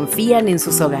nos confían en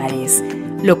sus hogares.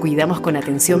 Lo cuidamos con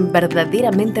atención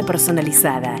verdaderamente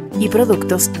personalizada y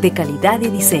productos de calidad y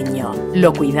diseño.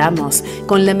 Lo cuidamos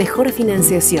con la mejor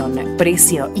financiación,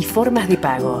 precio y formas de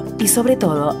pago. Y sobre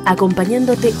todo,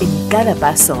 acompañándote en cada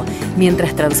paso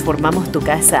mientras transformamos tu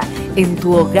casa en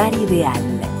tu hogar ideal.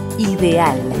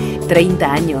 Ideal.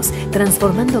 30 años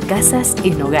transformando casas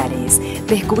en hogares.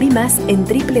 Descubrí más en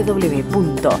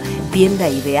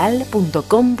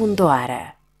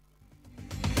www.tiendaideal.com.ar.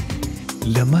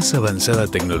 La más avanzada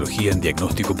tecnología en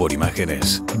diagnóstico por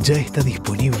imágenes ya está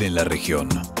disponible en la región.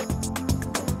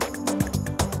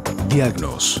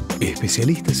 Diagnos,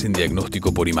 especialistas en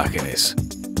diagnóstico por imágenes.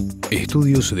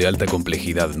 Estudios de alta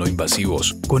complejidad no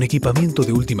invasivos con equipamiento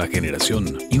de última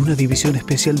generación y una división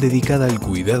especial dedicada al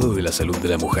cuidado de la salud de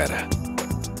la mujer.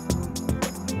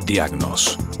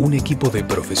 Diagnos, un equipo de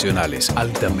profesionales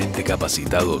altamente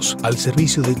capacitados al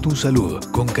servicio de tu salud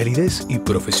con calidez y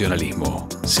profesionalismo.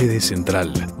 Sede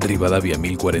central, Rivadavia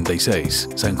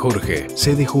 1046, San Jorge,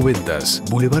 sede Juventas,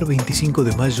 Boulevard 25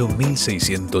 de Mayo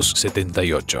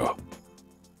 1678.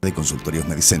 De Consultorios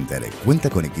MediCenter cuenta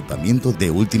con equipamiento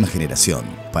de última generación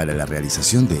para la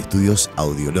realización de estudios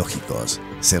audiológicos.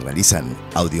 Se realizan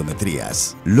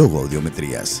audiometrías,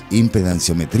 logoaudiometrías,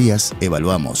 impedanciometrías.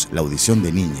 Evaluamos la audición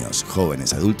de niños,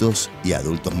 jóvenes adultos y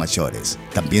adultos mayores.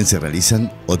 También se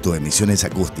realizan otoemisiones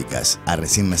acústicas a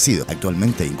recién nacidos.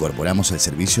 Actualmente incorporamos el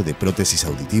servicio de prótesis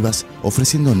auditivas,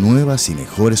 ofreciendo nuevas y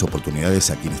mejores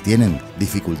oportunidades a quienes tienen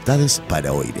dificultades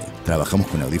para oír. Trabajamos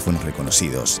con audífonos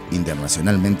reconocidos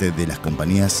internacionalmente de las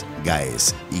compañías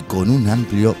GAES y con un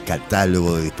amplio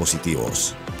catálogo de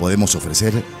dispositivos. Podemos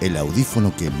ofrecer el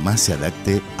audífono que más se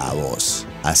adapte a vos.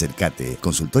 Acércate,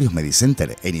 Consultorios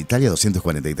MediCenter en Italia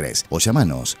 243 o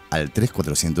llamanos al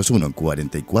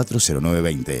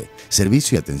 3401-440920.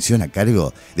 Servicio y atención a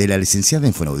cargo de la licenciada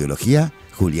en Fonoaudiología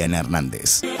Juliana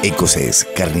Hernández. Ecoses,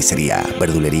 carnicería,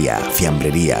 verdulería,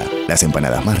 fiambrería, las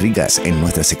empanadas más ricas en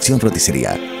nuestra sección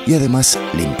roticería y además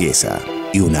limpieza.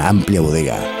 Y una amplia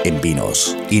bodega en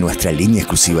vinos y nuestra línea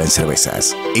exclusiva en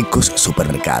cervezas. Ecos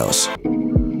Supermercados.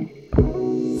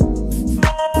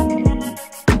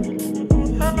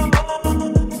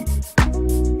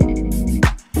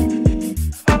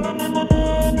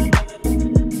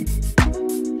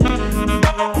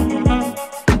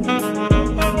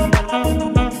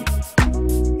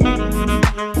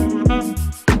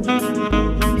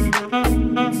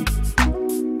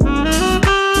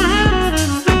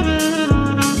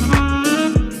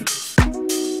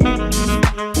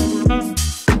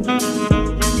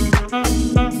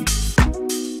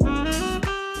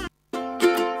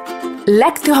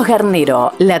 Lácteos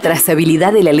Garnero. La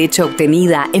trazabilidad de la leche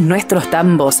obtenida en nuestros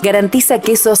tambos garantiza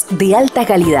quesos de alta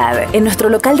calidad. En nuestro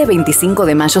local de 25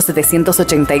 de mayo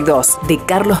 782 de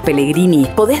Carlos Pellegrini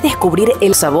podés descubrir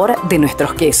el sabor de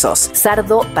nuestros quesos: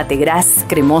 sardo, pategras,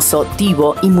 cremoso,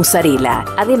 tibo y mozzarella.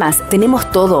 Además, tenemos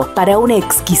todo para una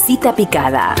exquisita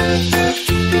picada.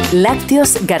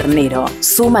 Lácteos Garnero.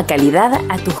 Suma calidad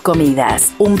a tus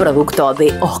comidas. Un producto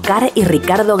de Oscar y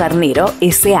Ricardo Garnero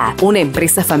S.A., una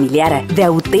empresa familiar de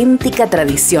auténtica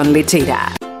tradición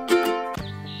lechera.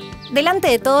 Delante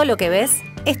de todo lo que ves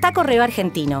está Correo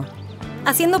Argentino,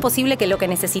 haciendo posible que lo que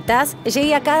necesitas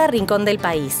llegue a cada rincón del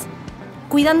país,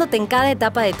 cuidándote en cada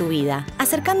etapa de tu vida,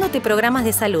 acercándote programas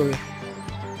de salud,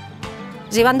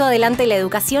 llevando adelante la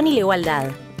educación y la igualdad,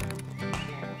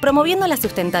 promoviendo la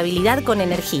sustentabilidad con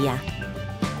energía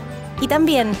y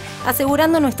también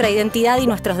asegurando nuestra identidad y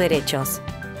nuestros derechos.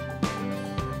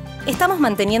 Estamos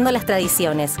manteniendo las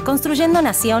tradiciones, construyendo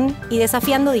nación y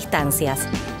desafiando distancias.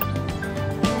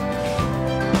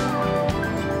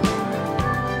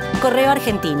 Correo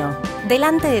Argentino,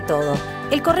 delante de todo.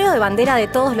 El correo de bandera de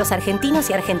todos los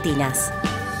argentinos y argentinas.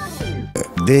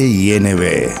 DINB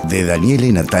de Daniela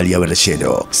y Natalia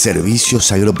Bergero.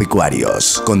 Servicios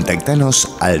agropecuarios.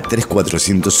 Contactanos al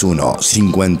 3401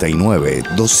 59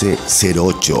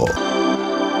 1208.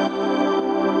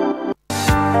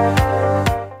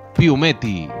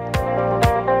 Piumetti.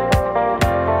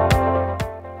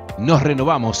 Nos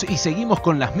renovamos y seguimos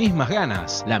con las mismas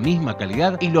ganas, la misma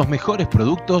calidad y los mejores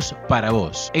productos para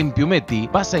vos. En Piumetti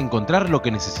vas a encontrar lo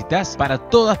que necesitas para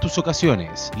todas tus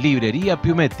ocasiones. Librería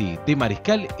Piumetti de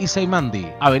Mariscal y Saimandi,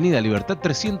 Avenida Libertad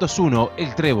 301,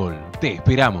 El Trébol. Te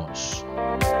esperamos.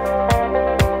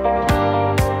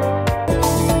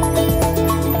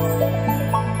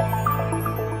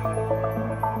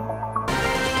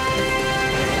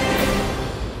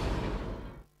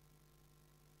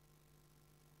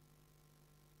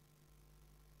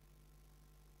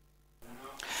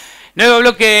 Nuevo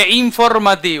bloque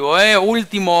informativo,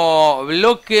 último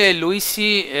bloque,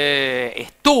 Luisi.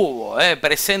 estuvo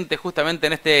presente justamente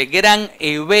en este gran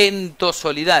evento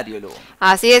solidario, Lu.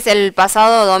 Así es, el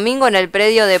pasado domingo en el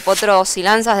predio de Potros y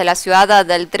Lanzas de la ciudad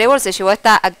del Trébol se llevó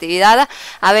esta actividad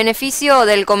a beneficio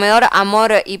del comedor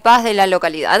Amor y Paz de la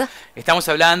localidad. Estamos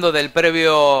hablando del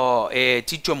previo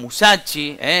Chicho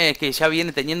Musachi, que ya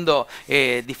viene teniendo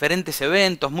diferentes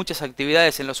eventos, muchas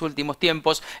actividades en los últimos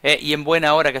tiempos y en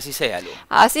buena hora que así sea, Lu.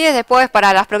 Así es, después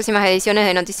para las próximas ediciones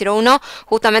de Noticiero Uno,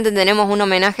 justamente tenemos un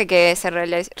homenaje que se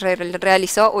realizó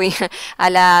a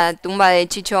la tumba de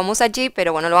Chicho Musachi,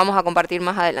 pero bueno, lo vamos a compartir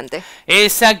más adelante.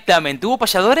 Exactamente. ¿Hubo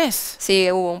payadores?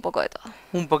 Sí, hubo un poco de todo.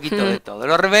 Un poquito de todo.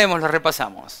 Lo revemos, lo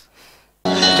repasamos.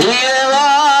 Y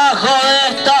debajo de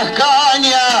estas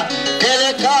cañas que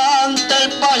le canta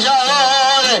el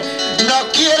payador, no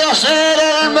quiero ser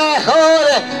el mejor,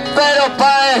 pero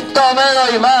pa' esto me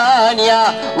doy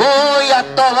maña. Voy a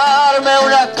tomarme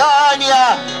una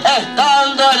caña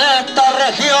estando en esta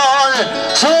región.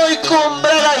 Soy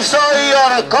cumbrera y soy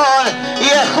horcón, y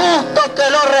es justo que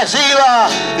lo reciba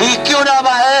y que una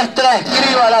maestra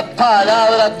escriba la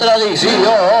palabra tradición.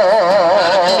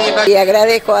 Y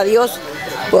agradezco a Dios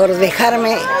por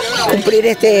dejarme cumplir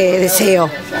este deseo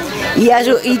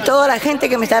y toda la gente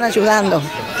que me están ayudando.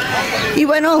 Y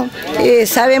bueno,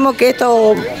 sabemos que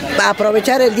esto va a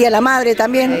aprovechar el Día de la Madre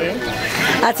también,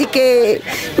 así que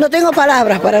no tengo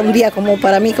palabras para un día como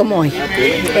para mí como hoy.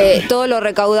 Todo lo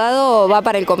recaudado va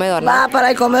para el comedor, ¿no? Va para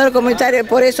el comedor comunitario,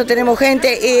 por eso tenemos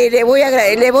gente. Le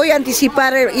voy a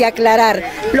anticipar y aclarar,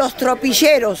 los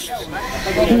tropilleros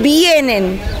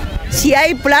vienen. Si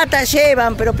hay plata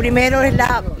llevan, pero primero es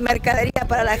la mercadería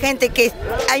para la gente, que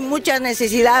hay mucha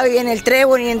necesidad hoy en el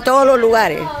Trébol y en todos los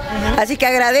lugares. Así que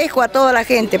agradezco a toda la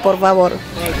gente, por favor.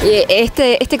 ¿Y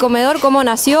este comedor cómo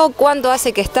nació? ¿Cuánto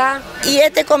hace que está? Y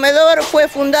este comedor fue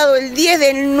fundado el 10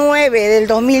 del 9 del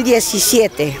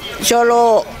 2017. Yo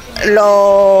lo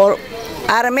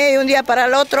armé de un día para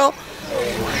el otro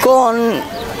con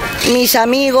mis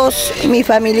amigos, mis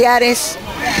familiares,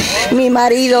 mi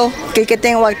marido, que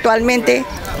tengo actualmente,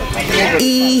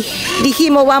 y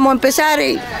dijimos vamos a empezar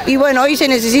y bueno, hoy se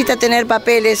necesita tener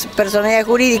papeles, personalidad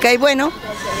jurídica y bueno,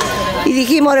 y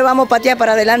dijimos le vamos a patear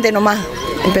para adelante nomás.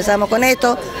 Empezamos con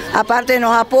esto, aparte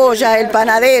nos apoya el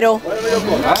panadero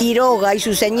Quiroga y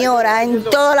su señora en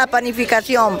toda la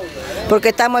panificación, porque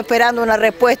estamos esperando una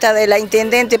respuesta de la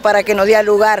intendente para que nos dé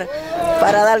lugar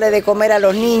para darle de comer a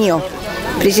los niños,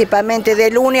 principalmente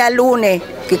de lunes a lunes,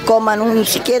 que coman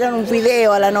siquiera un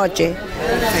fideo a la noche.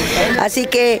 Así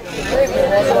que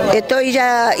estoy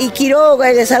ya, y Quiroga,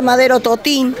 el desarmadero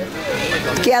Totín,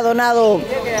 que ha donado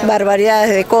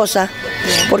barbaridades de cosas,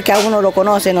 porque a uno lo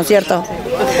conoce, ¿no es cierto?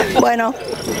 Bueno,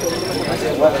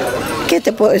 ¿qué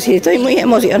te puedo decir? Estoy muy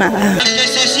emocionada. Al que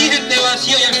se siente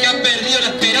vacío y al que ha perdido la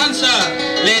esperanza,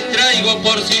 le traigo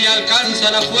por si le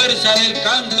alcanza la fuerza del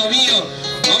canto mío.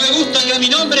 No me gusta que a mi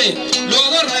nombre lo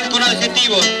adornen con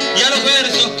adjetivos y a los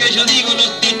versos que yo digo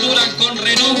los titulan con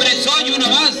renombre. Soy uno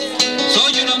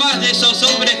más de esos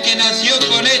hombres que nació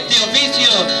con este oficio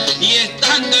y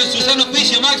estando en su sano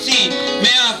oficio, Maxi, me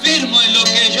afirmo en lo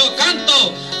que yo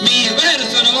canto. Mis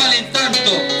versos no valen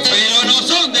tanto, pero no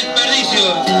son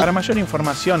desperdicios. Para mayor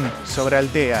información sobre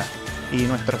Altea y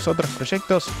nuestros otros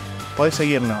proyectos, podés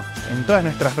seguirnos en todas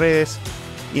nuestras redes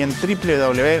y en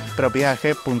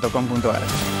www.propiedadg.com.ar.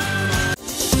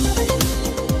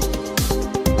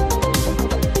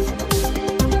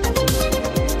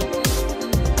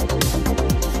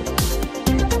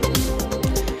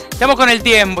 Estamos con el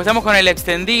tiempo, estamos con el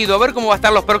extendido, a ver cómo va a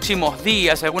estar los próximos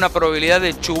días, alguna probabilidad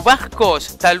de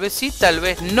chubascos, tal vez sí, tal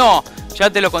vez no,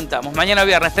 ya te lo contamos. Mañana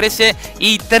viernes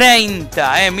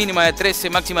 13:30, mínima de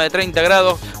 13, máxima de 30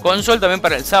 grados, con sol también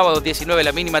para el sábado, 19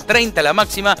 la mínima, 30 la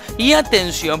máxima, y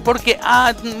atención, porque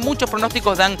muchos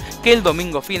pronósticos dan que el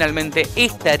domingo finalmente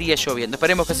estaría lloviendo.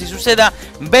 Esperemos que así suceda,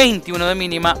 21 de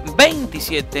mínima,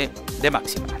 27 de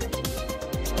máxima.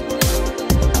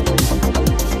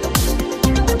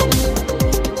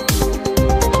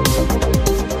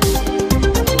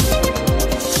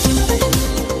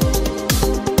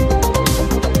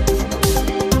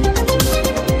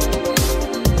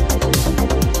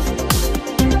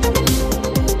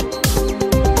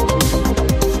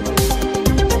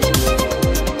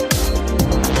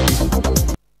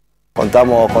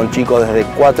 Contamos con chicos desde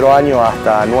 4 años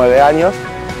hasta 9 años,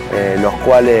 los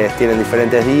cuales tienen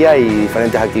diferentes días y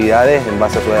diferentes actividades en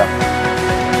base a su edad.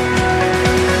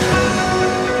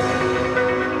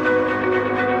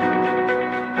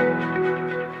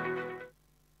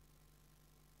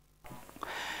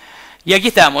 Y aquí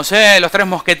estamos, los tres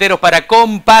mosqueteros para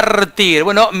compartir.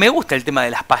 Bueno, me gusta el tema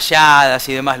de las payadas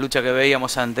y demás, Lucha, que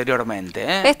veíamos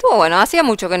anteriormente. Estuvo bueno, hacía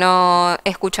mucho que no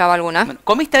escuchaba alguna. Bueno,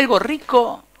 ¿comiste algo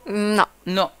rico? No.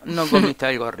 No comiste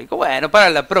algo rico. Bueno,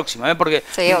 para la próxima, porque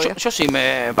sí, yo sí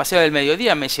me pasé del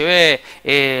mediodía, me llevé...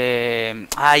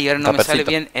 ay, ahora no me sale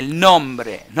bien el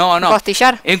nombre. No.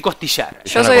 ¿Costillar? En costillar.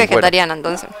 Yo soy vegetariana,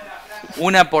 entonces.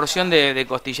 Una porción de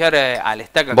costillar al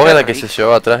estaca. ¿Vos era la que se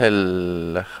llevó atrás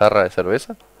la jarra de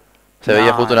cerveza? ¿Se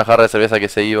veía justo una jarra de cerveza que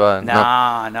se iba?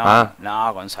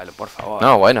 No, Gonzalo, por favor.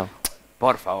 No, bueno.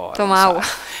 Por favor. Toma agua.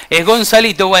 Es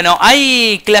Gonzalito. Bueno,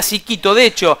 hay clasiquito. De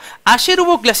hecho, ayer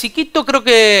hubo clasiquito, creo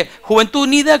que Juventud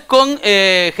Unida con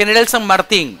General San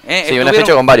Martín. Sí, una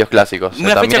fecha con varios clásicos.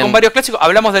 Una fecha con varios clásicos.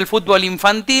 Hablamos del fútbol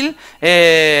infantil.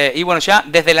 Y bueno, ya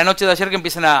desde la noche de ayer que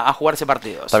empiezan a jugarse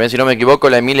partidos. También, si no me equivoco,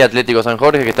 la Emilia Atlético San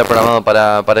Jorge, que está programado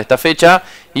para esta fecha.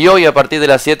 Y hoy, a partir de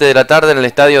las 7 de la tarde, en el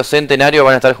Estadio Centenario,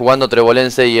 van a estar jugando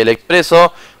Trebolense y El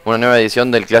Expreso. Una nueva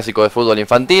edición del clásico de fútbol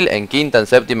infantil, en quinta, en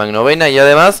séptima, en novena, y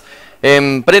además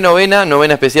en prenovena,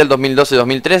 novena especial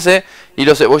 2012-2013, y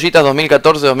los cebollitas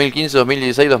 2014, 2015,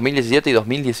 2016, 2017 y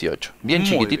 2018. Bien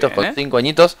chiquititos, con 5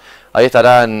 añitos. Ahí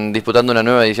estarán disputando una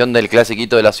nueva edición del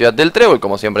clasiquito de la ciudad del Trébol.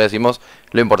 Como siempre decimos,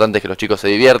 lo importante es que los chicos se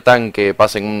diviertan, que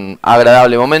pasen un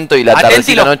agradable momento, y la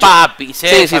tardecita noche... papis,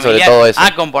 sí, sobre todo eso.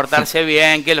 A comportarse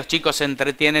bien, que los chicos se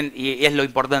entretienen, y es lo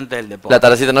importante del deporte. La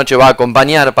tardecita noche va a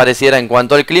acompañar, pareciera, en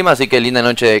cuanto al clima, así que linda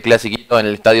noche de clasiquito en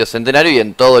el Estadio Centenario y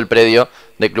en todo el predio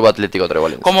del Club Atlético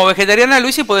Trebolense. Como vegetariana,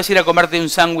 Luisi, podés ir a comerte un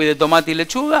sándwich de tomate y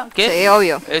lechuga. Sí,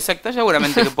 obvio. Exacto,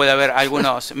 seguramente que puede haber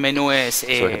algunos menúes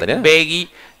veggie.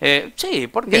 Sí,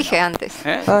 ¿por qué dije no? Antes.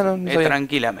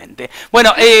 Tranquilamente.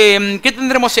 Bueno, ¿qué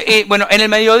tendremos? Bueno, en el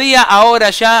mediodía,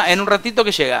 ahora ya, en un ratito,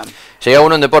 que llega. Llega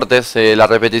Uno en Deportes, la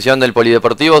repetición del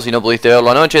polideportivo. Si no pudiste verlo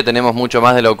anoche, tenemos mucho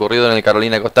más de lo ocurrido en el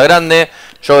Carolina Costa Grande.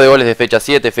 Show de goles de fecha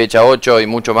 7, fecha 8 y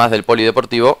mucho más del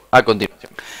polideportivo a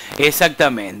continuación.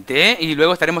 Exactamente, y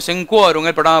luego estaremos en Quórum,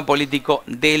 el programa político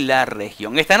de la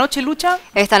región. ¿Esta noche, Lucha?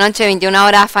 Esta noche, 21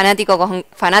 horas,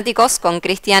 fanáticos con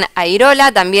Cristian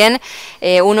Airola, también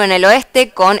Uno en el Oeste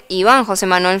con Iván José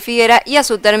Manuel Figuera, y a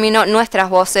su término Nuestras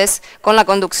Voces con la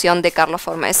conducción de Carlos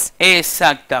Formés.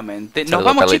 Exactamente. Nos Saludos,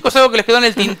 vamos, Carlitos. chicos, algo que les quedó en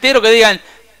el tintero, que digan,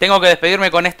 tengo que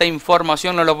despedirme con esta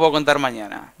información, no lo puedo contar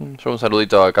mañana. Yo un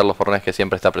saludito a Carlos Fornés, que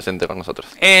siempre está presente con nosotros.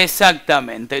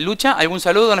 Exactamente. Lucha, ¿algún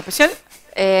saludo en especial?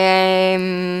 No,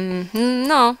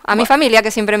 a mi familia,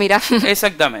 que siempre mira.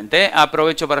 Exactamente,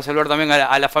 aprovecho para saludar también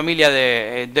a la familia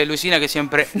de Luisina, que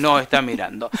siempre nos está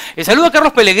mirando. Saludo a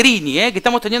Carlos Pellegrini, que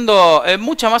estamos teniendo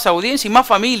mucha más audiencia y más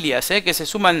familias que se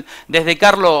suman desde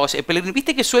Carlos Pellegrini.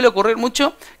 Viste que suele ocurrir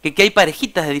mucho que hay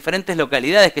parejitas de diferentes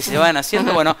localidades que se van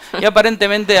haciendo, bueno, y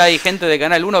aparentemente hay gente de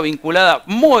Canal 1 vinculada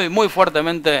muy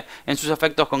fuertemente en sus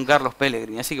afectos con Carlos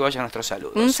Pellegrini, así que vayan nuestros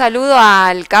saludos. Un saludo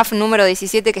al CAF número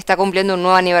 17, que está cumpliendo un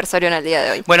nuevo aniversario en el día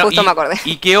de hoy. Bueno, justo me acordé.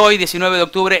 Y que hoy, 19 de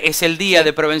octubre, es el día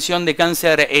de prevención de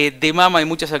cáncer de mama, y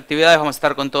muchas actividades. Vamos a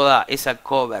estar con toda esa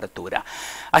cobertura.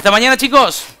 Hasta mañana,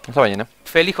 chicos. Hasta mañana.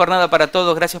 Feliz jornada para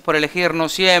todos. Gracias por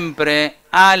elegirnos siempre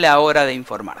a la hora de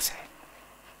informarse.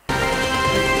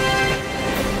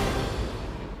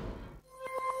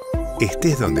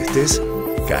 Estés donde estés,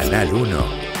 Canal 1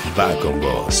 va con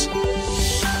vos.